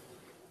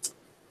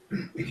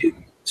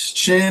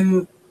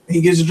 Chin,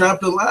 he gets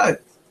dropped a lot,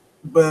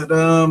 but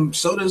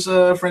so does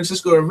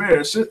Francisco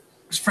Rivera.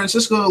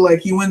 Francisco, like,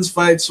 he wins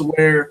fights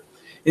where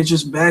it's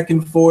just back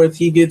and forth.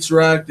 He gets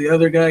rocked, the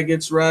other guy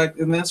gets rocked,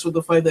 and that's what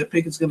the fight that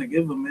Pickett's going to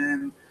give him,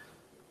 man.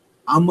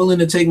 I'm willing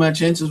to take my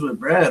chances with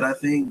Brad. I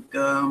think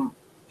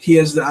he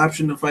has the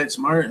option to fight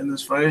smart in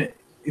this fight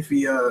if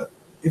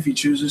he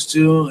chooses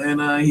to,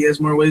 and he has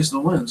more ways to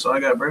win. So I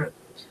got Brad.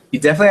 He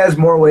definitely has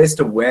more ways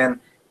to win.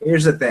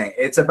 Here's the thing.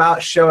 It's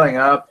about showing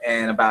up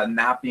and about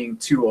not being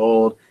too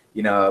old,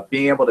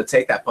 being able to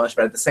take that punch.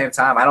 But at the same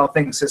time, I don't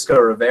think Cisco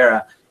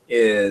Rivera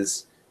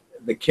is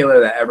the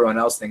killer that everyone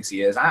else thinks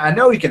he is. I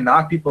know he can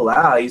knock people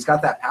out. He's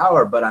got that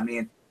power, but, I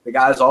mean, the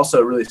guy's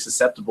also really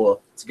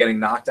susceptible to getting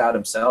knocked out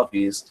himself.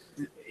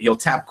 He'll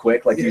tap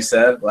quick, like you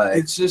said. Like,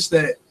 it's just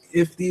that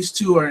if these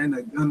two are in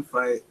a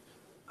gunfight,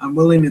 I'm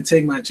willing to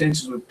take my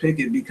chances with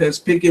Pickett, because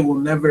Pickett will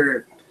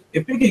never –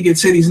 if Pickett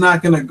gets hit, he's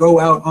not going to go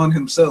out on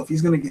himself.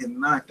 He's going to get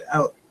knocked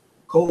out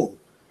cold.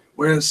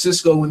 Whereas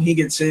Cisco, when he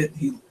gets hit,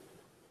 he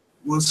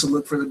wants to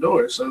look for the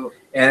door. So,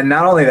 and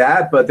not only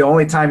that, but the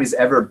only time he's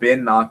ever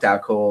been knocked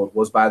out cold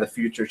was by the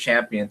future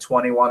champion,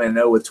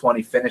 21-0 with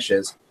 20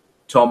 finishes,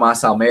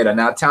 Tomas Almeida.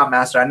 Now,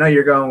 Toutmaster, I know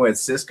you're going with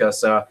Cisco,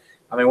 so –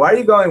 I mean, why are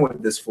you going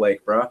with this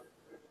flake, bro?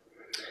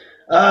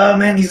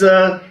 Man,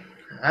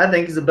 I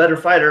think he's a better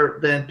fighter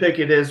than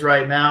Pickett is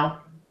right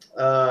now.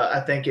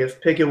 I think if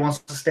Pickett wants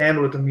to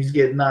stand with him, he's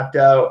getting knocked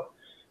out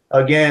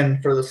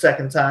again for the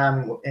second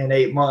time in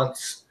 8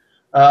 months.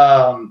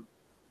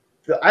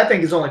 I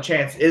think his only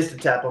chance is to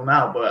tap him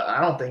out, but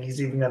I don't think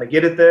he's even going to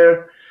get it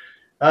there.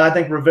 I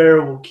think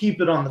Rivera will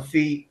keep it on the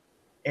feet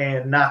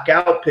and knock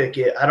out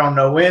Pickett. I don't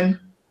know when,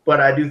 but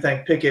I do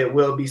think Pickett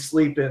will be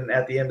sleeping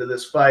at the end of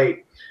this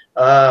fight.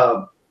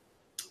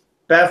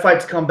 Bad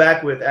fight to come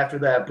back with after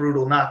that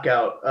brutal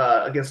knockout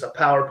against a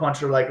power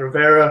puncher like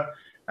Rivera.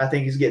 I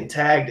think he's getting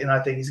tagged, and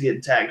I think he's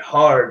getting tagged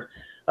hard.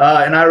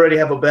 And I already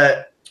have a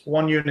bet,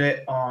 1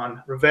 unit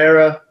on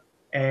Rivera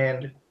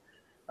and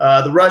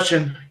the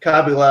Russian,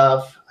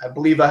 Khabibov. I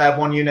believe I have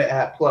 1 unit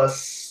at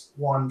plus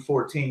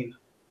 114.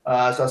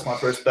 So that's my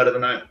first bet of the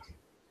night.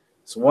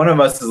 So one of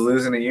us is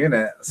losing a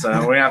unit. So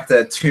we're going to have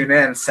to tune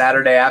in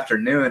Saturday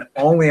afternoon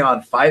only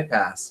on Fight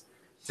Pass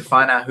to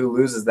find out who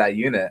loses that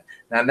unit.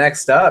 Now,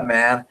 next up,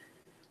 man,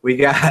 we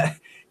got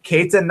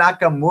Keita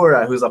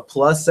Nakamura, who's a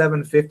plus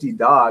 750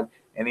 dog,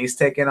 and he's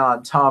taking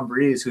on Tom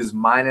Breeze, who's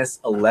minus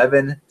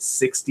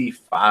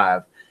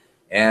 1165.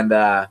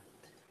 And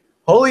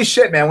holy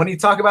shit, man, when you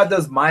talk about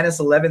those minus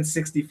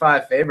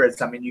 1165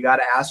 favorites, I mean, you got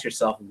to ask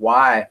yourself,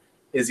 why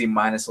is he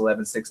minus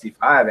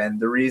 1165? And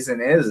the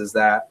reason is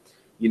that,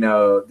 you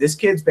know, this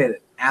kid's been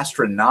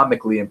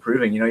astronomically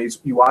improving. You know,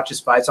 you watch his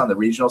fights on the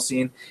regional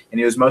scene, and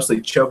he was mostly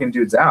choking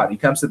dudes out. He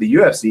comes to the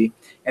UFC,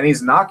 and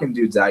he's knocking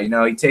dudes out. You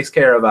know, he takes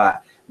care of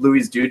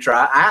Luis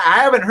Dutra.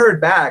 I haven't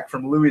heard back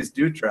from Luis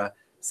Dutra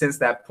since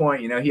that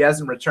point. You know, he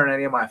hasn't returned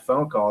any of my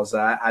phone calls.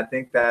 I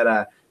think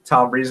that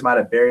Tom Breeze might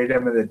have buried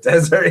him in the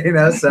desert, you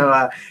know.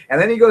 So,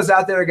 and then he goes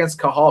out there against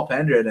Cathal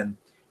Pendred, and,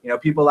 you know,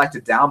 people like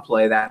to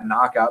downplay that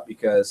knockout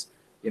because,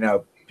 you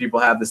know, people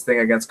have this thing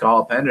against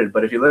Cathal Pendred.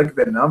 But if you look at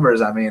the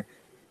numbers, I mean,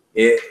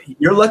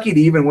 you're lucky to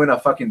even win a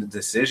fucking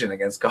decision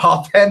against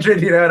Cathal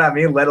Pendred, you know what I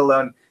mean? Let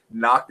alone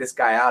knock this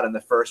guy out in the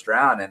first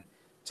round. And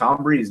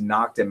Tom Breeze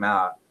knocked him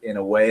out in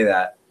a way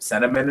that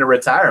sent him into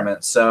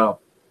retirement. So,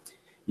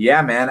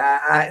 yeah, man,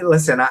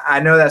 listen, I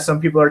know that some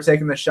people are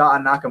taking the shot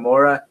on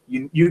Nakamura.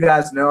 You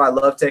guys know I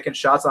love taking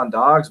shots on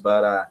dogs,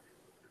 but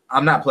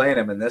I'm not playing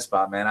him in this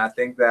spot, man. I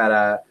think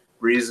that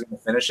Breeze is going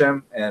to finish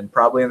him, and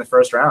probably in the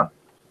first round.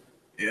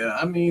 Yeah,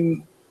 I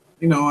mean,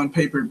 you know, on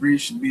paper,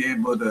 Breeze should be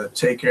able to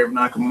take care of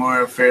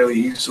Nakamura fairly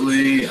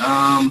easily.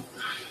 I'd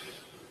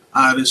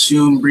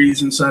assume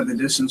Breeze inside the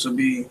distance would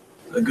be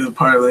a good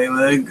parlay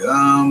leg.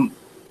 I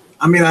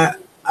mean, I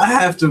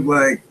have to,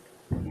 like,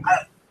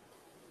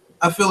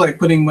 I feel like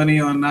putting money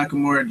on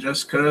Nakamura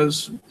just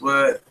because,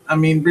 but, I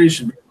mean, Breeze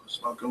should be able to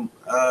smoke him.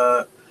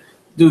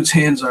 Dude's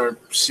hands are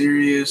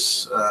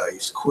serious.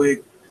 He's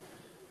quick.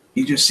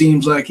 He just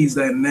seems like he's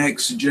that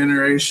next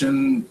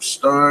generation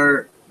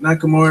star.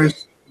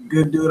 Nakamura's a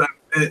good dude.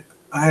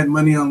 I had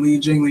money on Li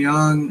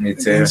Jingliang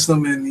against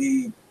him, and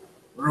he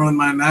ruined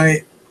my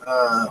night.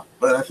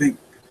 But I think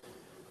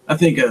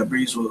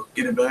Breeze will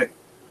get it back.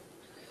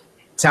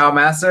 Tao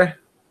Master?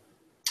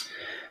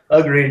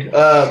 Agreed.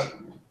 The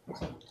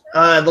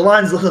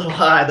line's a little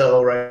high,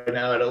 though, right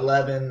now at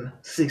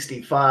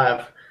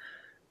 1165.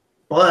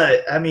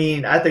 But, I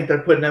mean, I think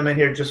they're putting him in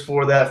here just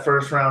for that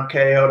first-round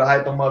KO to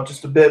hype him up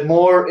just a bit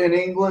more in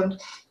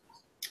England.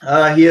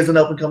 He is an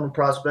up-and-coming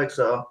prospect,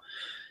 so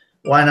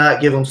why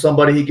not give him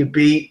somebody he could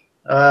beat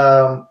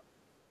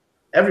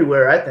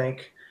everywhere, I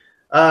think.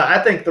 I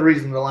think the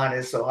reason the line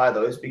is so high,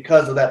 though, is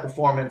because of that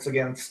performance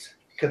against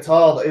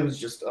Cathal. It was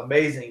just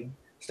amazing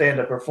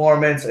stand-up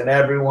performance, and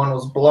everyone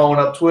was blowing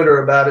up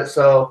Twitter about it,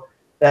 so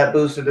that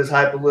boosted his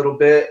hype a little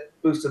bit,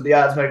 boosted the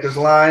odds makers'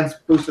 lines,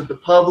 boosted the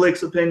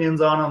public's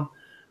opinions on him.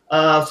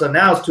 So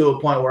now it's to a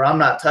point where I'm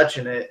not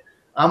touching it.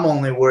 I'm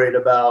only worried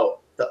about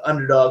the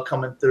underdog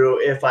coming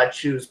through if I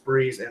choose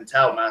Breeze and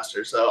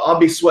Toutmaster. So I'll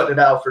be sweating it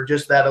out for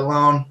just that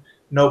alone.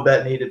 No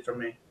bet needed for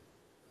me.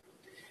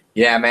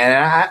 Yeah,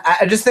 man.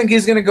 I just think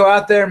he's going to go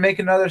out there and make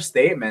another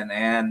statement,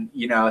 and,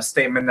 you know, a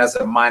statement as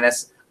a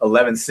minus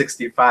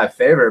 1165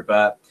 favorite.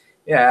 But,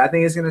 yeah, I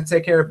think he's going to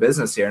take care of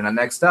business here. Now,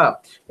 next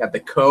up, you got the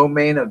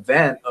co-main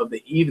event of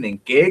the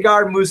evening,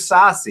 Gegard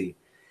Mousasi.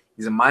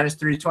 He's a minus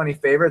 320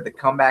 favorite. The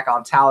comeback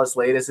on Thales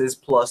latest is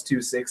plus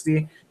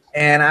 260.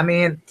 And, I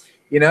mean,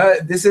 you know,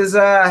 this is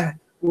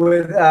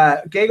with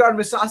Gegard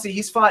Mousasi,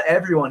 he's fought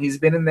everyone. He's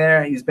been in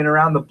there. He's been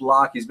around the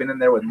block. He's been in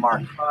there with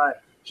Mark Hunt,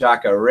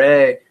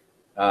 Jacare,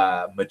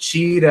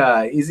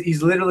 Machida.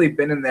 He's literally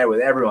been in there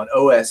with everyone,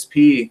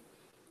 OSP.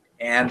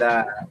 And,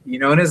 you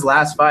know, in his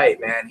last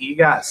fight, man, he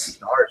got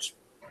starched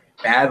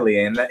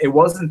badly. And it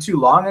wasn't too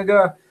long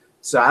ago.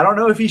 So I don't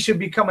know if he should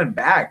be coming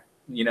back,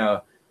 you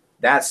know,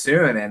 that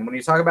soon. And when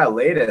you talk about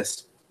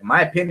latest, in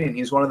my opinion,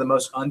 he's one of the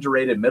most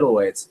underrated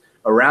middleweights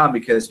around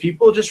because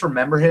people just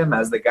remember him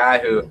as the guy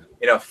who,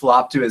 you know,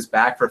 flopped to his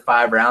back for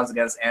 5 rounds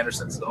against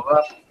Anderson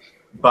Silva.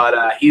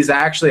 But he's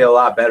actually a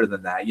lot better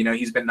than that. You know,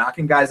 he's been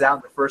knocking guys out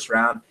in the first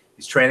round.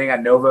 He's training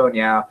at Novo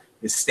now.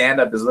 His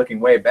stand-up is looking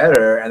way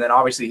better. And then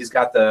obviously he's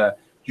got the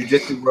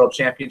Jiu-Jitsu World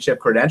Championship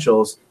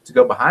credentials to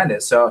go behind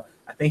it. So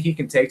I think he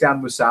can take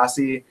down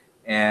Mousasi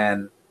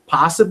and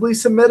possibly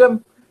submit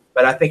him.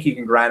 But I think he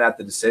can grind out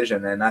the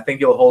decision, and I think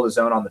he'll hold his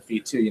own on the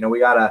feet too. You know, we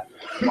got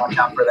to watch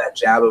out for that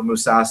jab of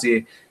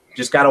Mousasi.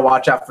 Just got to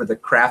watch out for the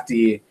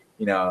crafty,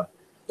 you know,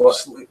 Well,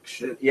 slick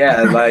shit.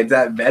 Yeah, like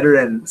that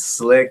veteran,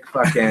 slick,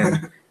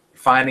 fucking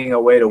finding a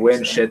way to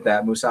win shit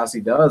that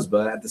Mousasi does.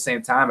 But at the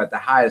same time, at the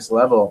highest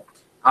level,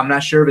 I'm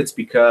not sure if it's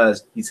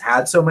because he's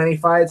had so many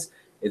fights,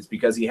 it's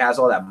because he has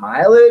all that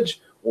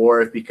mileage,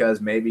 or if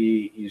because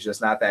maybe he's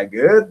just not that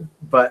good.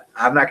 But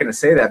I'm not going to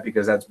say that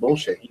because that's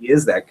bullshit. He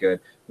is that good.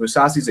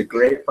 Mousasi's a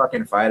great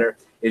fucking fighter.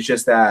 It's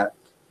just that,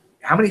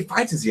 how many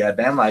fights has he had,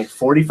 man? Like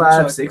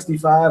 45,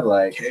 65?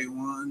 Like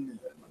K1.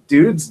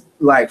 Dude's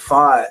like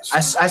fought. I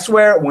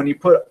swear, when you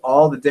put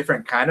all the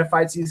different kind of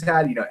fights he's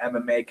had, you know,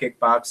 MMA,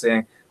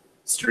 kickboxing,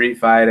 street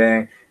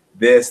fighting,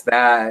 this,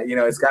 that, you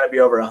know, it's got to be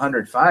over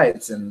 100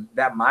 fights, and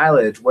that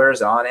mileage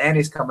wears on, and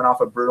he's coming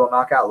off a brutal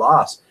knockout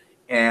loss.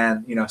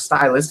 And, you know,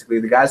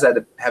 stylistically, the guys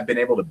that have been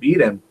able to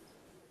beat him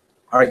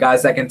are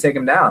guys that can take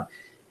him down.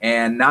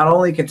 And not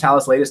only can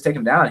Thales Leites take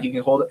him down, he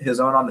can hold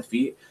his own on the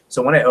feet.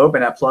 So when it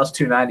opened at plus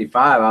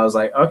 295, I was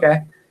like,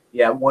 okay,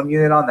 yeah, 1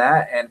 unit on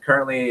that. And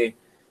currently,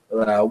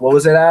 what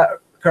was it at?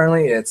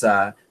 Currently, it's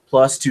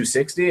plus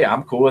 260.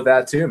 I'm cool with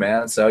that too,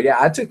 man. So, yeah,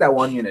 I took that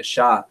 1 unit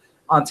shot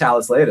on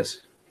Thales Leites.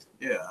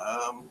 Yeah,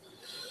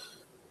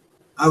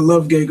 I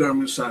love Gegard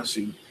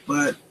Mousasi,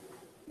 but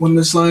when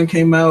this line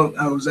came out,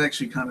 I was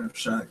actually kind of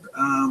shocked.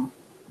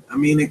 I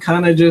mean, it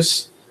kind of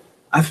just,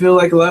 I feel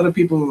like a lot of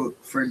people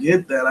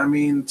forget that. I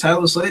mean,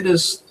 Thales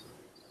Leites,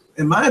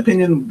 in my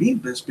opinion,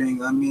 beat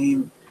Bisping. I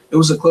mean, it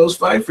was a close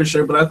fight for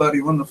sure, but I thought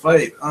he won the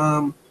fight.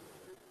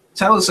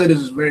 Thales Leites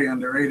is very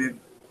underrated.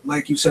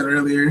 Like you said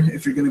earlier,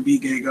 if you're going to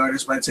beat Gegard,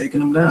 it's by taking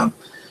him down.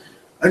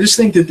 I just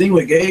think the thing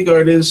with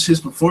Gegard is his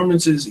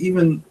performances,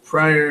 even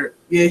prior,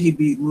 yeah, he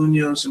beat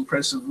Munoz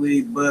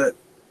impressively, but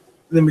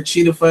the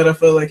Machida fight, I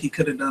felt like he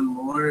could have done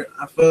more.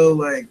 I felt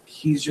like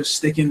he's just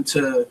sticking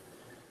to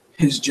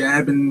his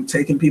jab and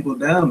taking people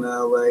down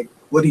now. Like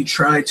what he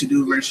tried to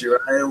do versus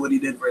Uriah, what he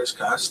did versus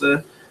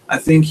Costa. I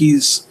think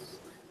he's,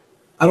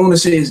 I don't want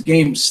to say his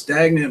game's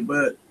stagnant,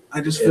 but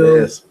I just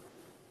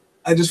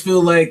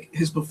feel like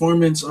his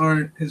performances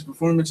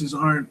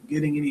aren't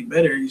getting any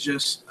better.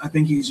 I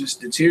think he's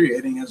just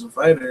deteriorating as a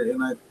fighter,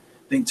 and I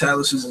think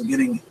Thales isn't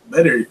getting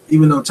better.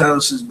 Even though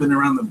Thales has been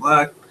around the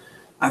block,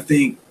 I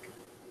think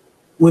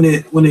when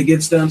it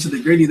gets down to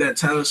the gritty, that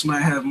Thales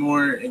might have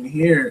more in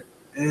here,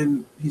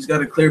 and he's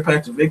got a clear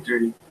path to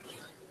victory.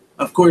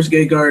 Of course,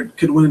 Gegard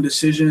could win a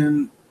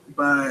decision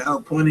by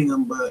outpointing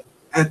him, but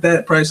at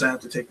that price, I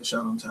have to take the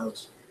shot on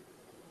Thales.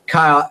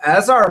 Kyle,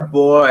 as our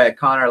boy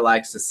Connor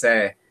likes to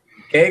say,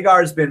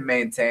 Gegard's been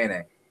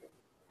maintaining.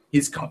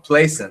 He's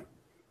complacent.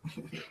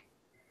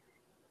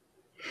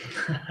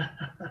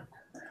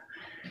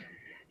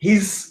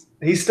 He's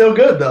still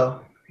good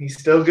though. He's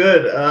still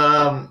good.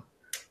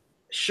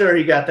 Sure,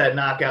 he got that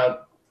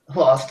knockout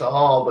loss to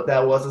Hall, but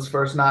that was his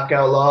first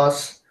knockout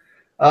loss.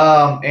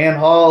 And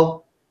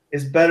Hall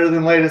is better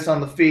than Leites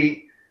on the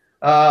feet.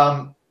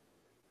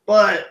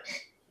 But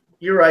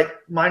you're right,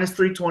 minus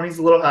 320 is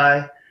a little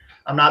high.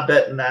 I'm not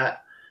betting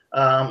that.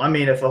 I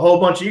mean, if a whole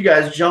bunch of you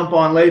guys jump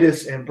on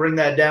Leites and bring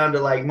that down to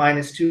like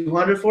minus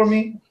 200 for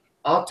me,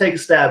 I'll take a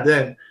stab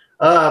then.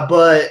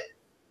 But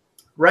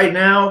right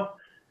now,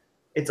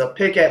 it's a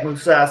pick at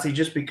Mousasi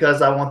just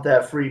because I want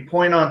that free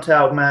point on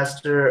Tout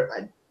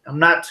Master. I'm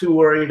not too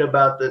worried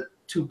about the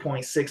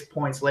 2.6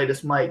 points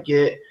Leites might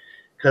get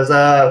because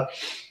I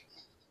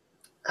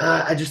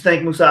just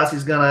think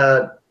Mousasi's going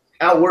to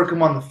outwork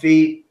him on the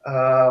feet.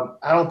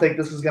 I don't think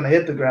this is going to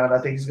hit the ground. I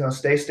think he's going to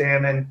stay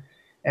standing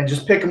and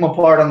just pick him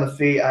apart on the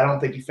feet. I don't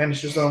think he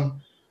finishes him.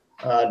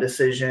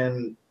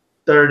 Decision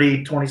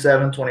 30,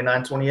 27,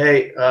 29,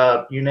 28.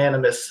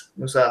 Unanimous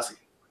Mousasi.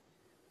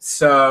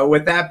 So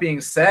with that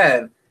being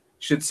said,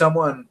 should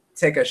someone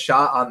take a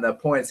shot on the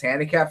points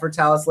handicap for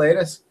Thales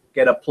Leites?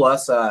 Get a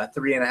plus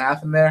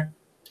 3.5 in there?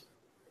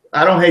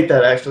 I don't hate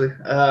that actually.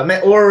 I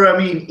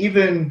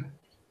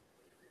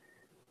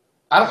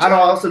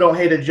also don't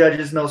hate a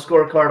judge's no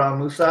scorecard on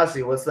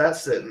Mousasi. What's that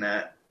sitting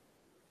at?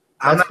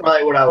 That's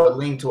probably what I would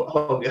lean to.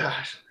 Oh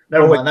gosh,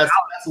 never mind. That's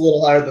a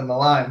little higher than the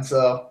line.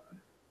 So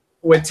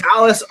with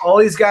Thales, all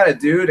he's got to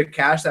do to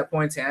cash that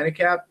points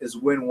handicap is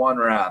win one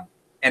round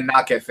and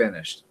not get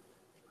finished.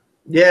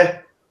 Yeah,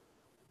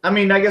 I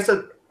mean, I guess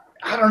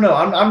I don't know.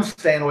 I'm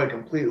staying away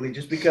completely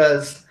just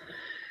because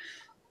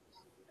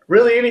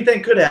really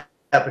anything could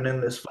happen in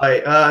this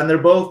fight. And they're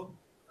both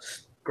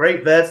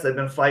great vets. They've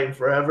been fighting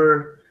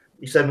forever.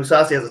 You said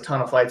Mousasi has a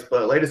ton of fights,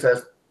 but Leites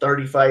has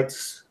 30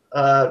 fights,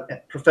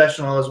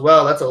 professional as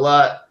well. That's a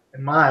lot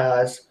in my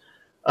eyes.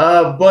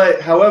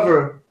 But,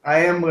 however,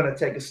 I am going to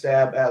take a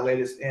stab at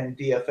Leites in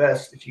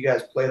DFS if you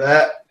guys play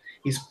that.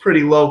 He's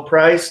pretty low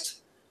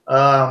priced,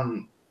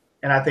 and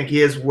I think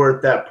he is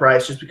worth that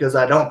price just because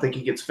I don't think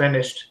he gets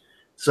finished.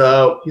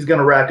 So he's going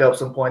to rack up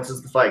some points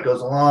as the fight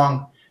goes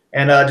along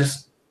and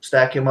just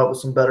stack him up with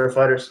some better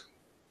fighters.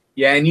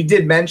 Yeah, and you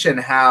did mention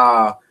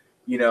how,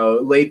 you know,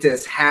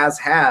 Leites has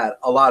had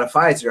a lot of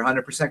fights. You're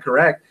 100%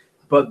 correct.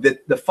 But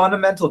the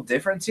fundamental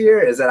difference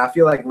here is that I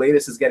feel like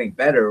Leites is getting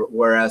better,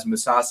 whereas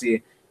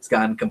Mousasi has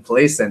gotten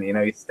complacent. You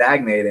know, he's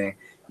stagnating.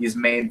 He's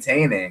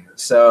maintaining.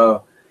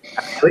 So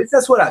at least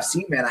that's what I've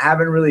seen, man. I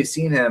haven't really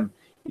seen him,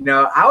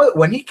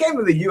 When he came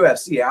to the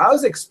UFC, I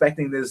was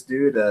expecting this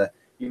dude to,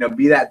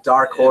 be that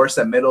dark horse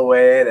at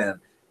middleweight and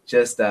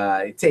just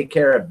take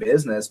care of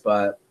business,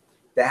 but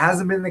that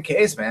hasn't been the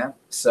case, man.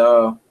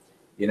 So,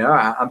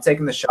 I'm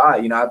taking the shot.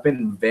 I've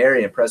been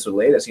very impressed with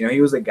Latis.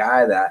 He was a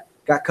guy that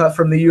got cut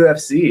from the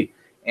UFC,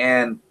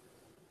 and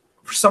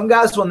for some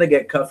guys, when they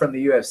get cut from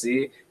the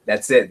UFC,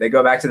 that's it. They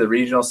go back to the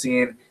regional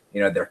scene.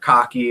 They're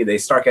cocky. They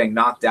start getting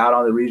knocked out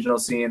on the regional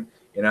scene,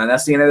 and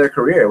that's the end of their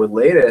career. With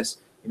Latis,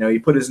 he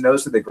put his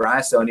nose to the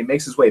grindstone. He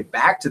makes his way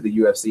back to the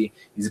UFC.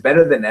 He's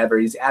better than ever.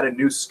 He's added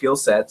new skill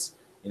sets,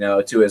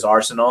 to his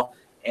arsenal,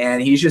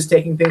 and he's just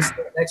taking things to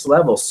the next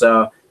level.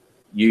 So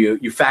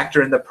you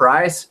factor in the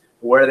price,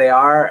 where they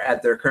are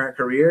at their current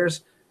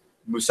careers.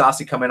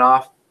 Mousasi coming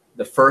off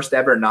the first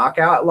ever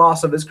knockout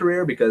loss of his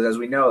career, because as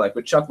we know, like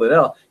with Chuck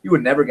Liddell, you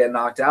would never get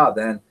knocked out.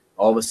 Then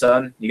all of a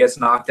sudden he gets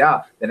knocked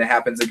out. Then it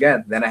happens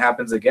again. Then it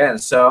happens again.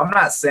 So I'm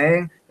not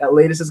saying that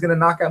Latis is going to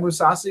knock out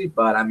Mousasi,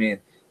 but I mean,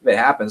 if it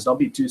happens, don't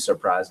be too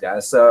surprised,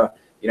 guys. So,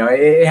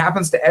 it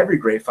happens to every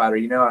great fighter.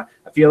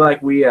 I feel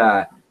like we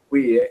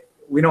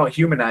don't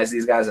humanize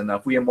these guys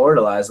enough. We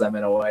immortalize them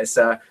in a way.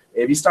 So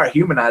if you start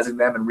humanizing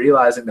them and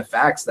realizing the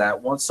facts that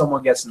once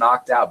someone gets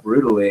knocked out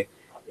brutally,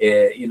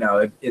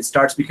 it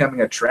starts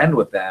becoming a trend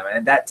with them.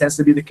 And that tends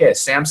to be the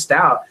case. Sam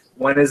Stout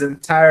went his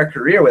entire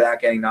career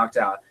without getting knocked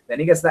out. Then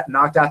he gets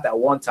knocked out that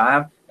one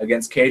time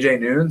against KJ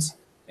Noons,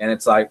 and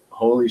it's like,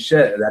 holy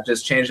shit, that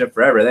just changed it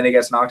forever. Then he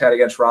gets knocked out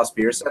against Ross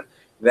Pearson.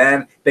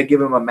 Then they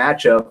give him a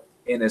matchup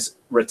in his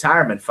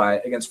retirement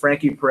fight against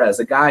Frankie Perez,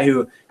 a guy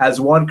who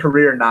has one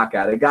career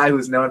knockout, a guy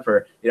who's known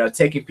for,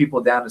 taking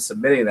people down and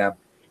submitting them.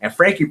 And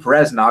Frankie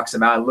Perez knocks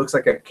him out and looks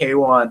like a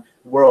K1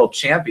 world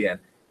champion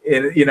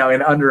in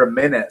under a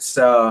minute.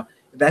 So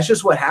that's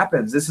just what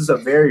happens. This is a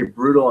very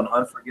brutal and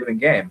unforgiving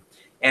game.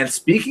 And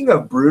speaking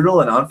of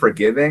brutal and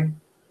unforgiving,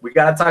 we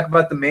got to talk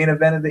about the main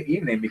event of the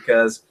evening,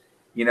 because,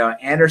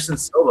 Anderson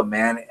Silva,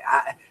 man,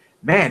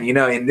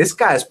 in this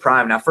guy's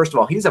prime. Now, first of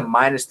all, he's a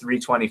minus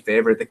 320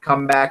 favorite. The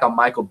comeback on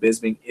Michael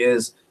Bisping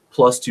is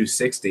plus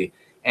 260.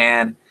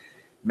 And,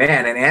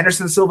 man, in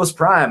Anderson Silva's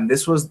prime,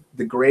 this was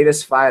the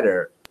greatest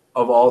fighter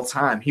of all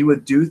time. He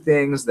would do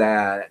things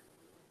that,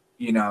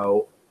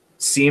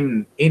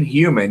 seem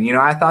inhuman.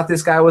 I thought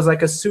this guy was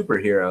like a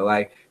superhero.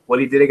 Like what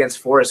he did against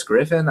Forrest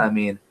Griffin. I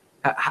mean,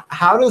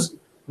 how does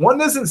one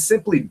doesn't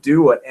simply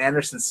do what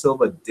Anderson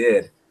Silva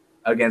did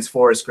against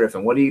Forrest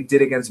Griffin, what he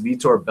did against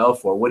Vitor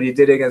Belfort, what he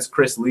did against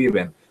Chris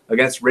Lieben,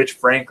 against Rich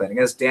Franklin,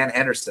 against Dan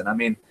Henderson. I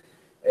mean,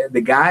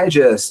 the guy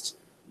just,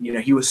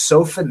 he was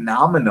so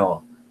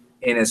phenomenal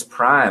in his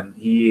prime.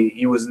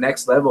 He was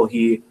next level.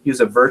 He was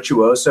a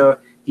virtuoso.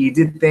 He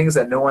did things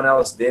that no one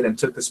else did and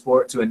took the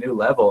sport to a new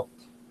level.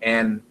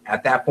 And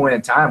at that point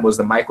in time was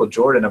the Michael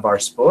Jordan of our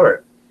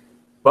sport.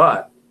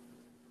 But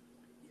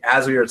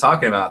as we were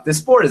talking about, this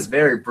sport is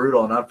very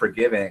brutal and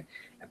unforgiving,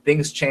 and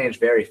things change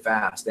very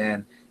fast.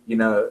 And,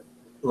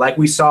 like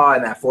we saw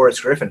in that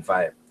Forrest Griffin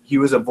fight, he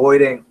was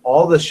avoiding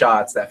all the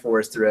shots that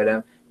Forrest threw at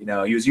him.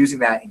 He was using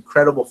that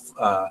incredible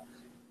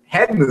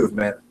head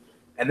movement.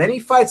 And then he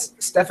fights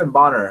Stephan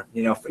Bonnar.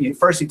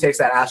 First he takes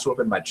that ass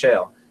whooping by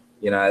Chael,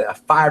 a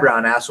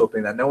 5-round ass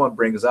whooping that no one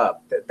brings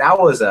up. That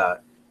was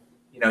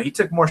he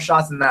took more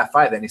shots in that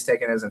fight than he's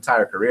taken his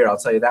entire career. I'll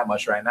tell you that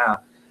much right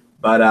now.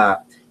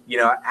 But,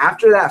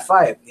 after that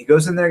fight, he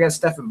goes in there against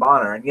Stephan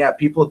Bonnar. And, yeah,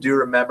 people do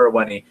remember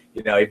when he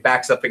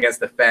backs up against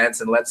the fence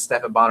and lets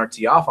Stephan Bonnar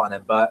tee off on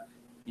him. But,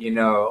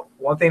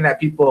 one thing that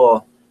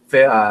people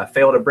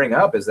fail to bring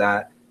up is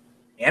that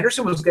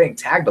Anderson was getting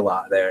tagged a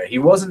lot there. He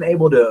wasn't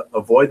able to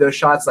avoid those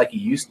shots like he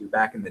used to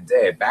back in the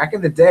day. Back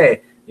in the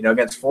day,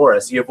 against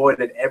Forrest, he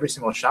avoided every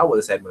single shot with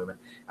his head movement.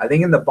 I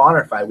think in the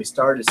Bonnar fight, we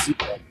started to see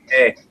that,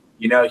 hey,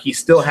 he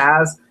still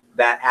has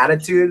that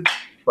attitude,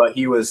 but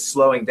he was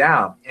slowing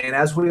down. And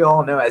as we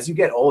all know, as you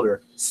get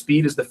older,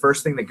 speed is the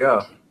first thing to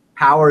go.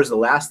 Power is the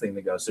last thing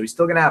to go. So he's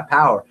still going to have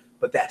power.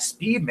 But that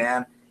speed,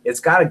 man, it's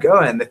got to go.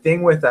 And the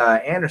thing with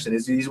Anderson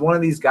is he's one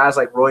of these guys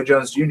like Roy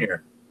Jones Jr.,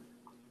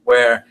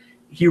 where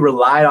he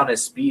relied on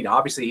his speed.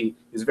 Obviously, he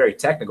was very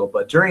technical,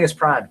 but during his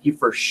prime, he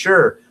for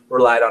sure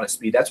relied on his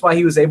speed. That's why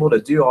he was able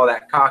to do all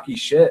that cocky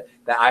shit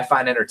that I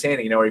find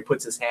entertaining, where he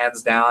puts his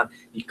hands down,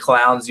 he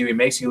clowns you, he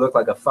makes you look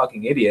like a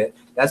fucking idiot.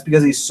 That's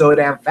because he's so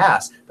damn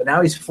fast. But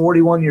now he's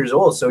 41 years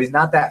old, so he's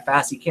not that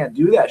fast. He can't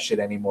do that shit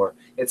anymore.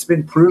 It's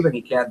been proven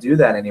he can't do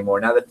that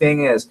anymore. Now, the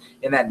thing is,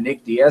 in that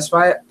Nick Diaz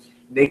fight,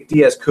 Nick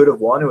Diaz could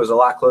have won. It was a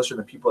lot closer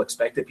than people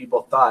expected.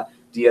 People thought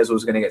Diaz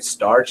was going to get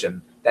starched,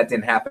 and that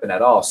didn't happen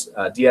at all.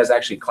 Diaz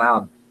actually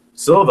clowned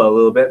Silva a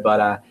little bit,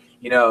 but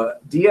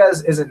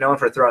Diaz isn't known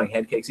for throwing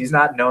head kicks. He's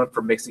not known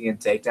for mixing in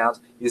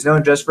takedowns. He's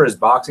known just for his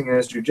boxing and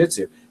his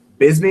jiu-jitsu.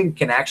 Bisping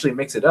can actually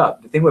mix it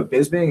up. The thing with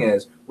Bisping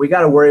is we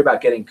got to worry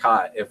about getting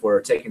caught if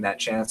we're taking that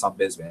chance on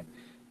Bisping.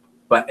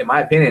 But in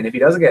my opinion, if he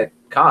doesn't get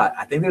caught,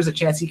 I think there's a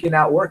chance he can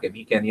outwork him.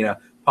 He can,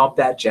 pump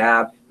that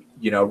jab,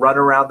 run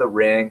around the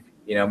ring,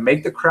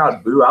 make the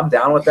crowd boo. I'm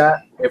down with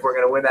that if we're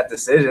going to win that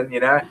decision,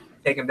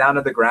 take him down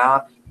to the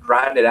ground,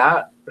 grind it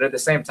out. But at the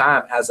same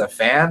time, as a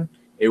fan,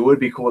 it would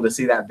be cool to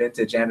see that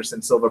vintage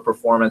Anderson Silva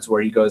performance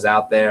where he goes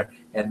out there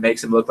and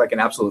makes him look like an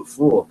absolute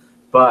fool.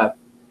 But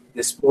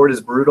this sport is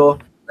brutal,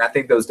 and I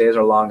think those days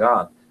are long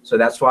gone. So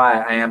that's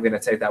why I am going to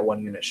take that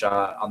 1 unit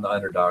shot on the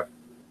underdog.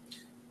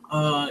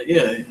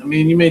 Yeah, I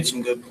mean, you made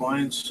some good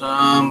points.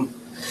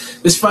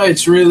 This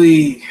fight's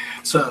really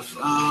tough.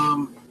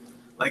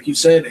 Like you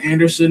said,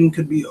 Anderson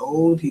could be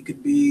old. He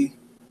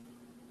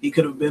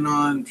could have been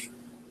on,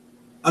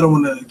 I don't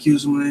want to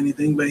accuse him of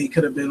anything, but he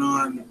could have been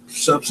on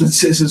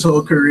substances his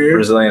whole career.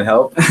 Brazilian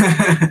help.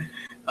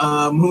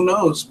 Who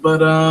knows? But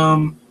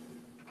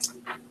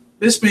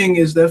Bisping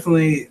is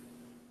definitely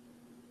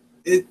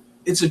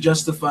it's a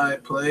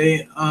justified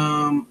play.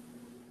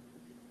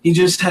 He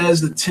just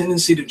has the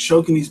tendency to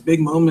choke in these big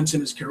moments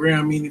in his career.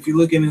 I mean, if you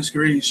look in his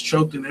career, he's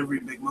choked in every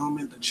big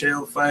moment. The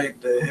Chael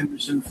fight, the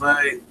Henderson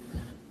fight,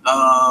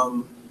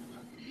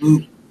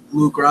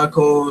 Luke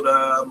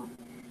Rockhold.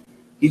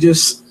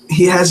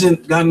 He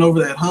hasn't gotten over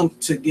that hump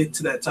to get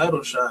to that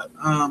title shot.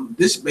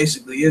 This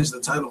basically is the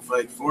title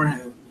fight for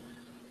him.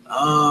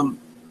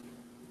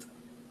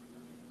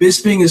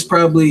 Bisping is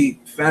probably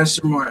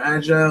faster, more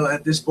agile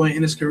at this point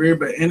in his career,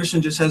 but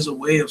Anderson just has a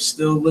way of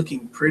still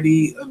looking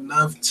pretty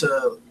enough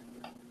to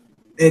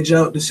edge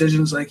out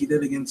decisions like he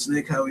did against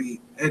Nick, how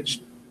he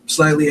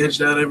slightly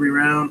edged out every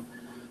round.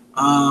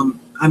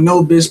 I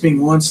know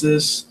Bisping wants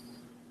this,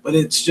 but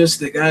it's just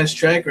the guy's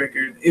track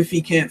record. If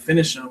he can't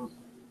finish him,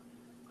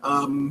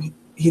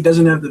 he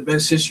doesn't have the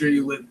best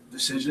history with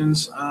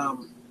decisions.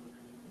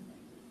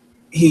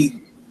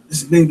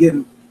 He's been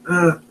getting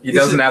he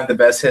doesn't have the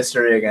best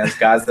history against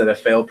guys that have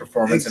failed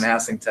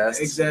performance-enhancing tests.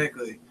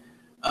 Exactly.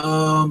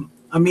 I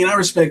mean, I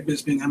respect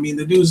Bisping. I mean,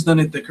 the dude's done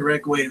it the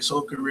correct way his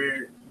whole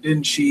career.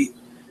 Didn't cheat.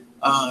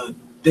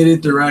 Did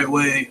it the right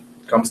way.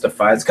 Comes to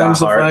fights, got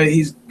heart.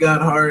 He's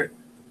got heart.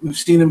 We've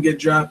seen him get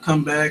dropped,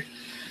 come back.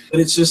 But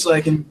it's just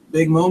like in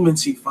big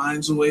moments, he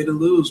finds a way to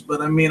lose.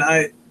 But, I mean,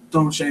 I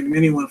don't shame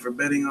anyone for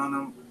betting on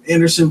him.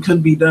 Anderson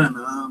could be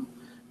done.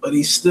 But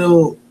he's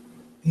still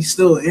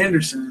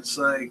Anderson. It's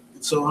like,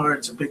 it's so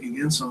hard to pick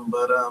against him,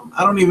 but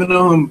I don't even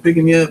know who I'm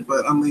picking yet,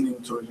 but I'm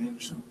leaning towards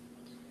Anderson.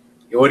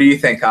 What do you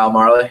think, Kyle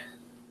Marley?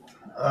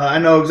 I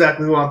know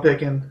exactly who I'm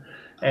picking,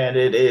 and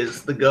it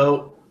is the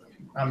GOAT.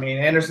 I mean,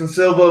 Anderson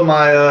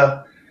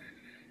Silva,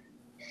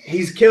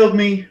 he's killed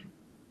me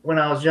when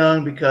I was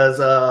young because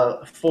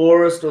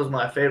Forrest was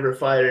my favorite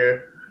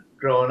fighter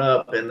growing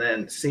up, and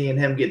then seeing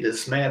him get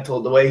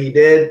dismantled the way he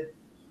did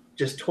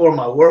just tore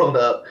my world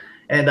up.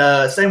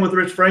 And same with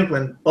Rich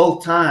Franklin,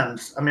 both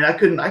times. I mean, I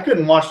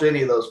couldn't watch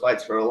any of those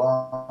fights for a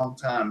long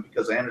time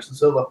because of Anderson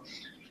Silva.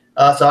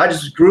 So I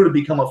just grew to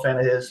become a fan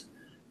of his.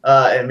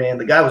 And man,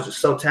 the guy was just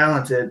so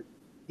talented.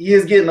 He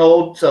is getting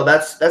old, so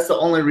that's the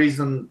only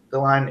reason the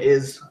line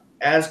is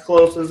as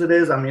close as it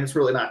is. I mean, it's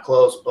really not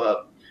close,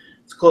 but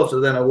it's closer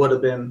than it would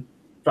have been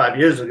 5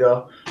 years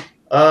ago.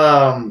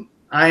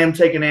 I am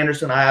taking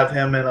Anderson. I have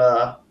him in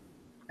a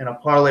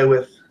parlay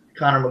with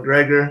Conor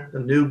McGregor, the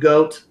new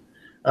GOAT.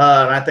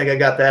 And I think I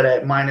got that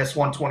at minus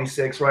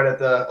 126 right at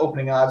the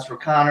opening odds for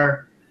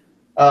Conor.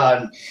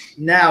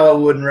 Now I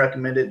wouldn't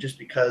recommend it just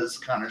because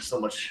Conor's so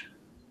much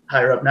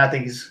higher up. Now I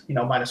think he's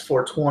minus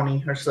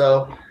 420 or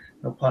so.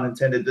 No pun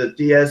intended to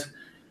Diaz.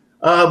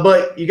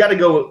 But you got to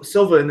go with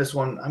Silva in this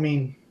one. I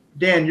mean,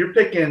 Dan, you're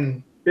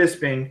picking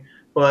Bisping,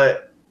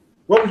 but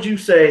what would you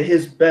say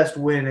his best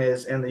win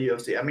is in the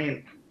UFC? I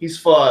mean, he's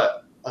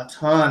fought a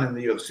ton in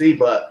the UFC,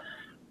 but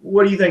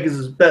what do you think is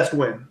his best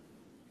win?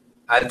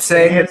 I'd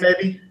say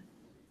maybe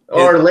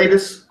or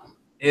latest.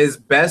 His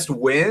best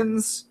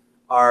wins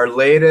are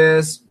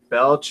latest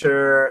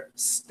Belcher,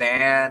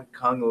 Stan,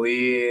 Kung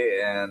Lee,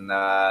 and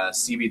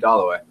CB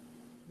Dollaway.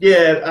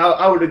 Yeah,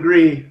 I would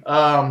agree.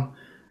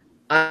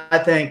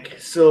 I think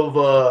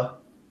Silva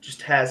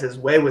just has his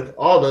way with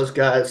all those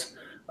guys.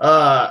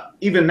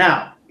 Even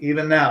now,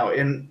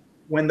 and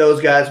when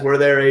those guys were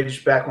their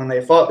age back when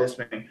they fought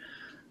Bisping.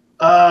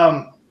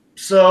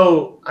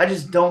 So I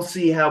just don't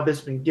see how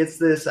Bisping gets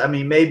this. I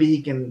mean, maybe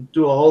he can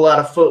do a whole lot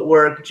of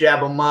footwork,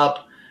 jab him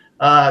up,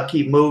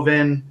 keep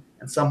moving,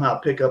 and somehow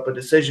pick up a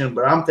decision.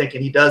 But I'm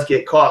thinking he does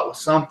get caught with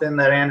something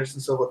that Anderson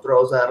Silva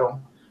throws at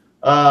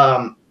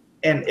him.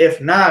 And if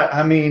not,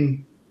 I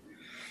mean,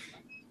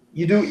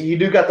 you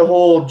do got the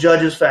whole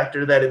judges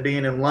factor that it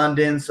being in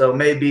London. So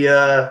maybe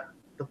the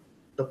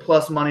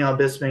plus money on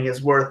Bisping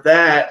is worth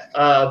that.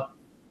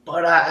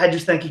 But I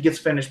just think he gets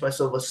finished by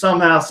Silva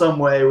somehow, some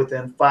way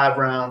within 5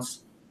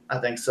 rounds. I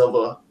think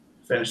Silva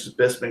finishes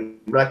Bisping.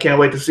 But I can't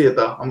wait to see it,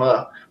 though. I'm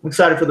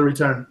excited for the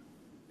return.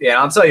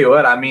 Yeah, I'll tell you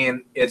what. I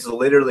mean, it's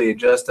literally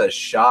just a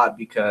shot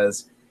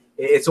because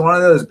it's one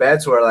of those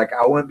bets where, like,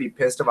 I wouldn't be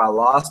pissed if I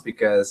lost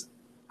because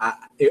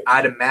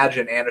I'd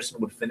imagine Anderson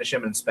would finish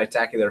him in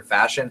spectacular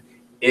fashion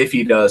if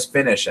he does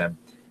finish him.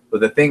 But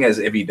the thing is,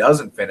 if he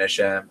doesn't finish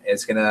him,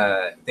 things are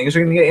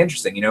gonna get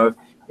interesting.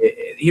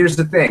 Here's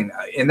the thing.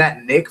 In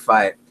that Nick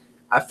fight,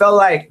 I felt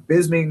like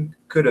Bisping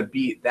could have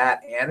beat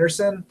that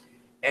Anderson.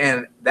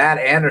 And that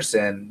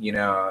Anderson,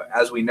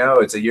 as we know,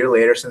 it's a year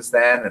later since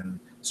then,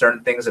 and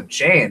certain things have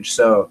changed.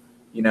 So,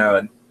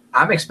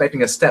 I'm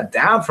expecting a step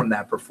down from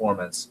that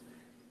performance.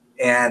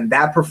 And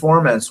that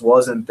performance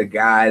wasn't the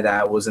guy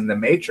that was in the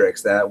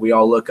Matrix that we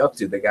all look up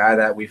to, the guy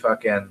that we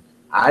fucking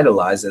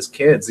idolize as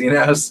kids, you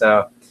know?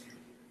 So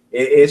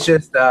it's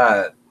just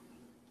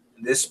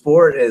this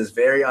sport is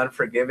very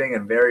unforgiving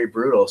and very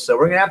brutal. So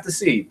we're going to have to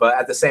see. But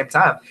at the same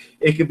time,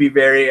 it could be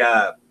very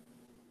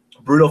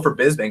brutal for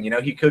Bisping. You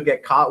know, he could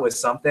get caught with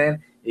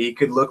something. He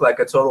could look like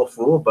a total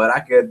fool. But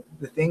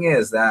the thing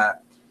is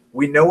that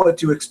we know what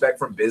to expect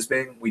from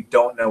Bisping. We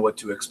don't know what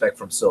to expect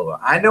from Silva.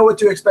 I know what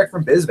to expect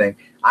from Bisping.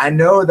 I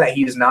know that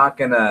he's not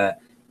going to,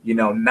 you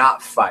know,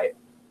 not fight.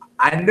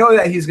 I know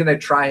that he's going to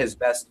try his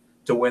best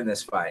to win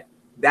this fight.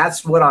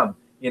 That's what I'm,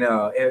 you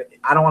know,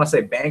 I don't want to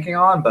say banking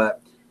on,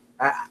 but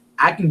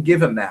I can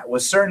give him that.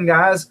 With certain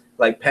guys,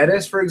 like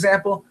Pettis, for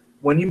example,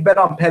 when you bet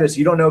on Pettis,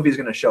 you don't know if he's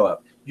going to show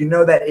up. You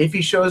know that if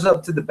he shows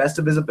up to the best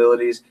of his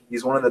abilities,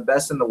 he's one of the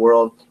best in the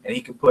world, and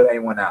he can put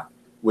anyone out.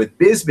 With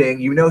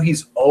Bisping, you know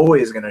he's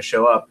always going to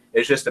show up.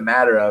 It's just a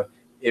matter of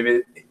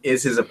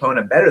is his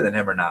opponent better than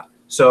him or not.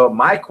 So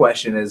my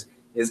question is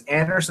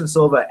Anderson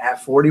Silva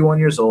at 41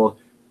 years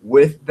old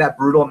with that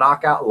brutal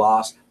knockout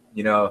loss,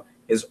 you know,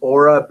 his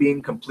aura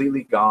being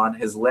completely gone,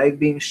 his leg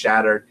being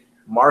shattered,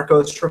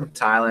 Marcos from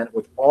Thailand,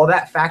 with all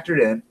that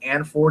factored in,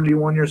 and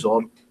 41 years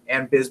old,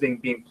 and Bisping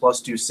being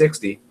plus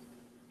 260,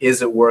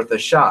 is it worth a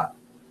shot?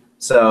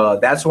 So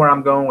that's where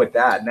I'm going with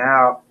that.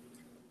 Now,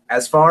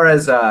 as far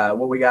as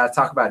what we got to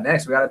talk about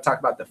next, we got to talk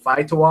about the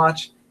fight to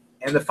watch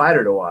and the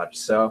fighter to watch.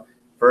 So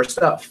first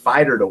up, the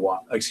fight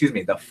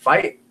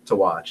to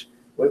watch.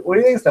 What do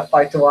you think is the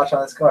fight to watch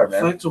on this card,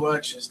 man? Fight to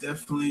watch is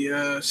definitely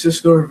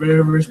Cisco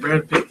Rivera versus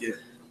Brad Pickett,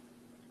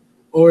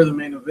 or the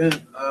main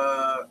event.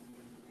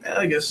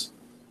 I guess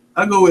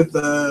I'll go with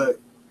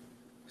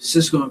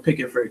Cisco and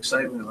Pickett for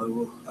excitement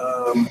level.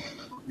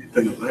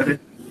 Pick a fighter.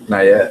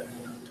 Not yet.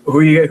 Who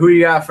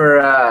you got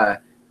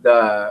for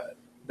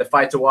the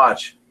fight to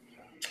watch?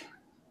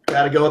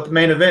 Got to go with the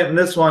main event in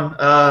this one.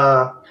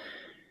 Like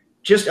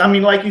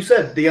you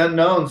said, the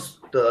unknowns,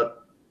 the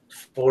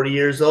 40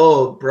 years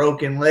old,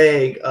 broken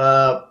leg.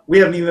 We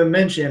haven't even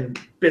mentioned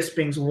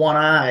Bisping's one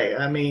eye.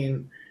 I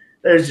mean,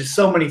 there's just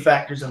so many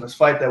factors in this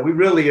fight that we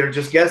really are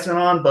just guessing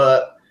on,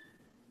 but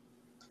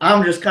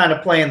I'm just kind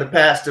of playing the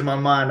past in my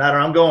mind.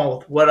 I'm going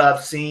with what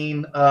I've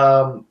seen,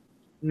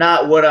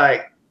 not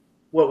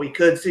what we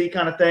could see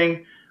kind of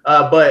thing.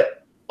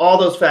 But all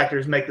those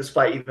factors make this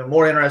fight even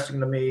more interesting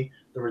to me.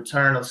 The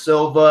return of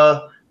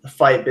Silva, the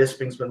fight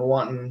Bisping's been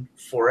wanting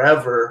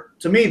forever.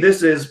 To me,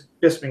 this is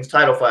Bisping's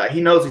title fight.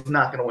 He knows he's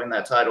not going to win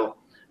that title,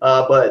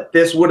 but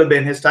this would have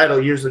been his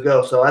title years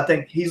ago. So I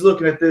think he's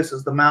looking at this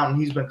as the mountain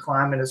he's been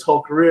climbing his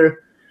whole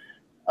career.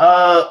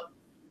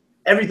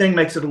 Everything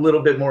makes it a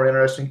little bit more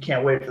interesting.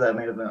 Can't wait for that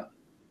main event.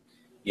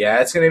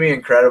 Yeah, it's going to be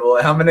incredible.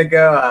 I'm going to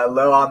go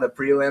low on the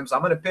prelims. I'm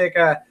going to pick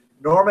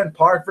Norman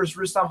Park versus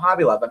Rustam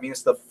Khabilov. I mean,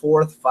 it's the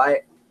fourth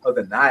fight of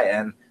the night,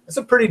 and it's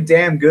a pretty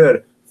damn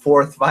good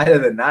fourth fight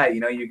of the night. You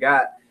know,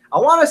 I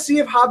want to see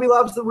if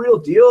Khabilov's the real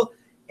deal.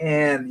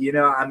 And, you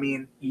know, I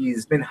mean,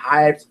 he's been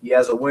hyped. He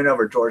has a win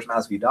over George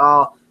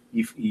Masvidal.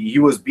 He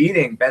was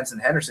beating Benson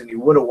Henderson. He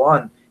would have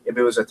won if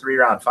it was a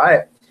 3-round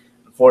fight.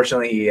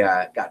 Unfortunately, he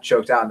got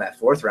choked out in that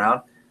fourth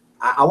round.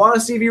 I want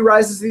to see if he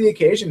rises to the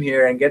occasion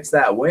here and gets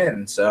that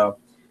win. So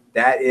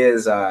that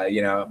is,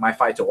 you know, my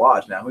fight to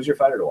watch. Now, who's your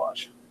fighter to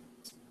watch?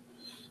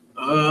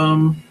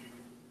 I'm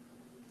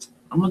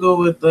going to go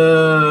with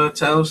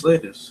Tyler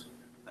Slatus.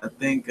 I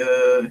think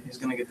he's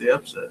going to get the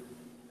upset.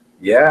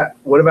 Yeah.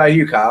 What about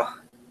you, Kyle?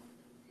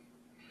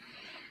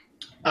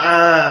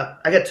 I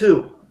got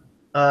two.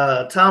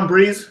 Tom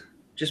Breeze,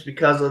 just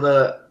because of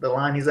the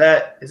line he's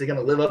at. Is he going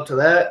to live up to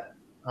that?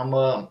 I'm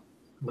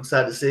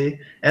excited to see.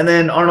 And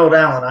then Arnold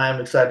Allen, I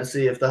am excited to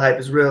see if the hype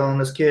is real on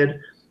this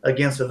kid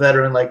against a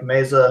veteran like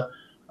Meza.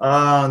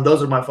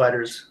 Those are my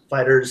fighters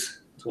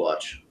to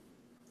watch.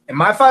 And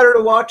my fighter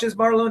to watch is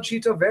Marlon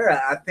Chito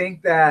Vera. I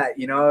think that,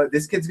 you know,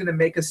 this kid's going to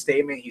make a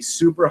statement. He's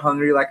super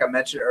hungry, like I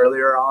mentioned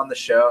earlier on the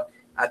show.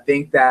 I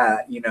think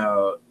that, you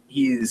know,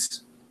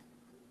 he's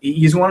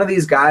one of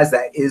these guys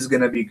that is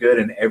going to be good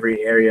in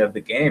every area of the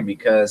game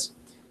because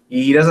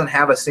he doesn't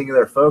have a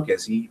singular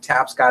focus. He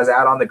taps guys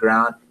out on the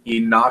ground.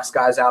 He knocks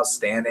guys out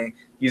standing.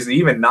 He's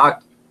even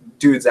knocked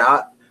dudes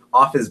out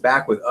off his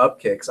back with up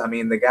kicks. I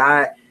mean, the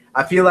guy,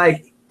 I feel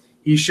like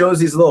he shows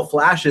these little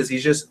flashes.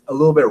 He's just a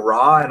little bit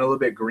raw and a little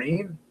bit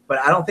green, but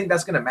I don't think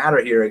that's going to matter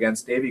here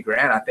against Davey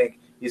Grant. I think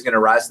he's going to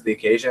rise to the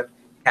occasion,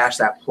 cash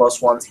that plus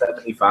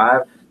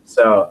 175.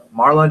 So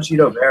Marlon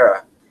Chito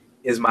Vera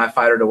is my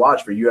fighter to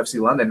watch for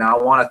UFC London. Now,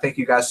 I want to thank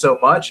you guys so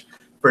much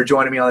for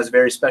joining me on this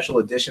very special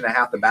edition of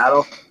Half the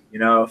Battle. You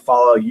know,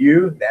 follow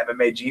you, the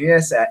MMA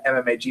Genius, at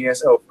MMA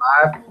Genius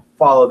 05.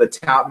 Follow the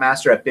Tout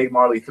Master at Big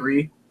Marley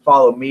 3.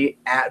 Follow me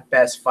at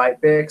Best Fight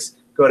Picks.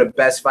 Go to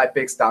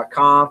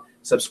bestfightpicks.com.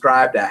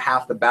 Subscribe to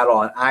Half the Battle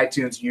on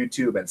iTunes,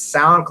 YouTube, and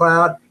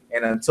SoundCloud.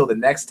 And until the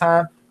next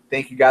time,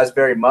 thank you guys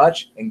very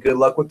much, and good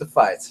luck with the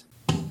fights.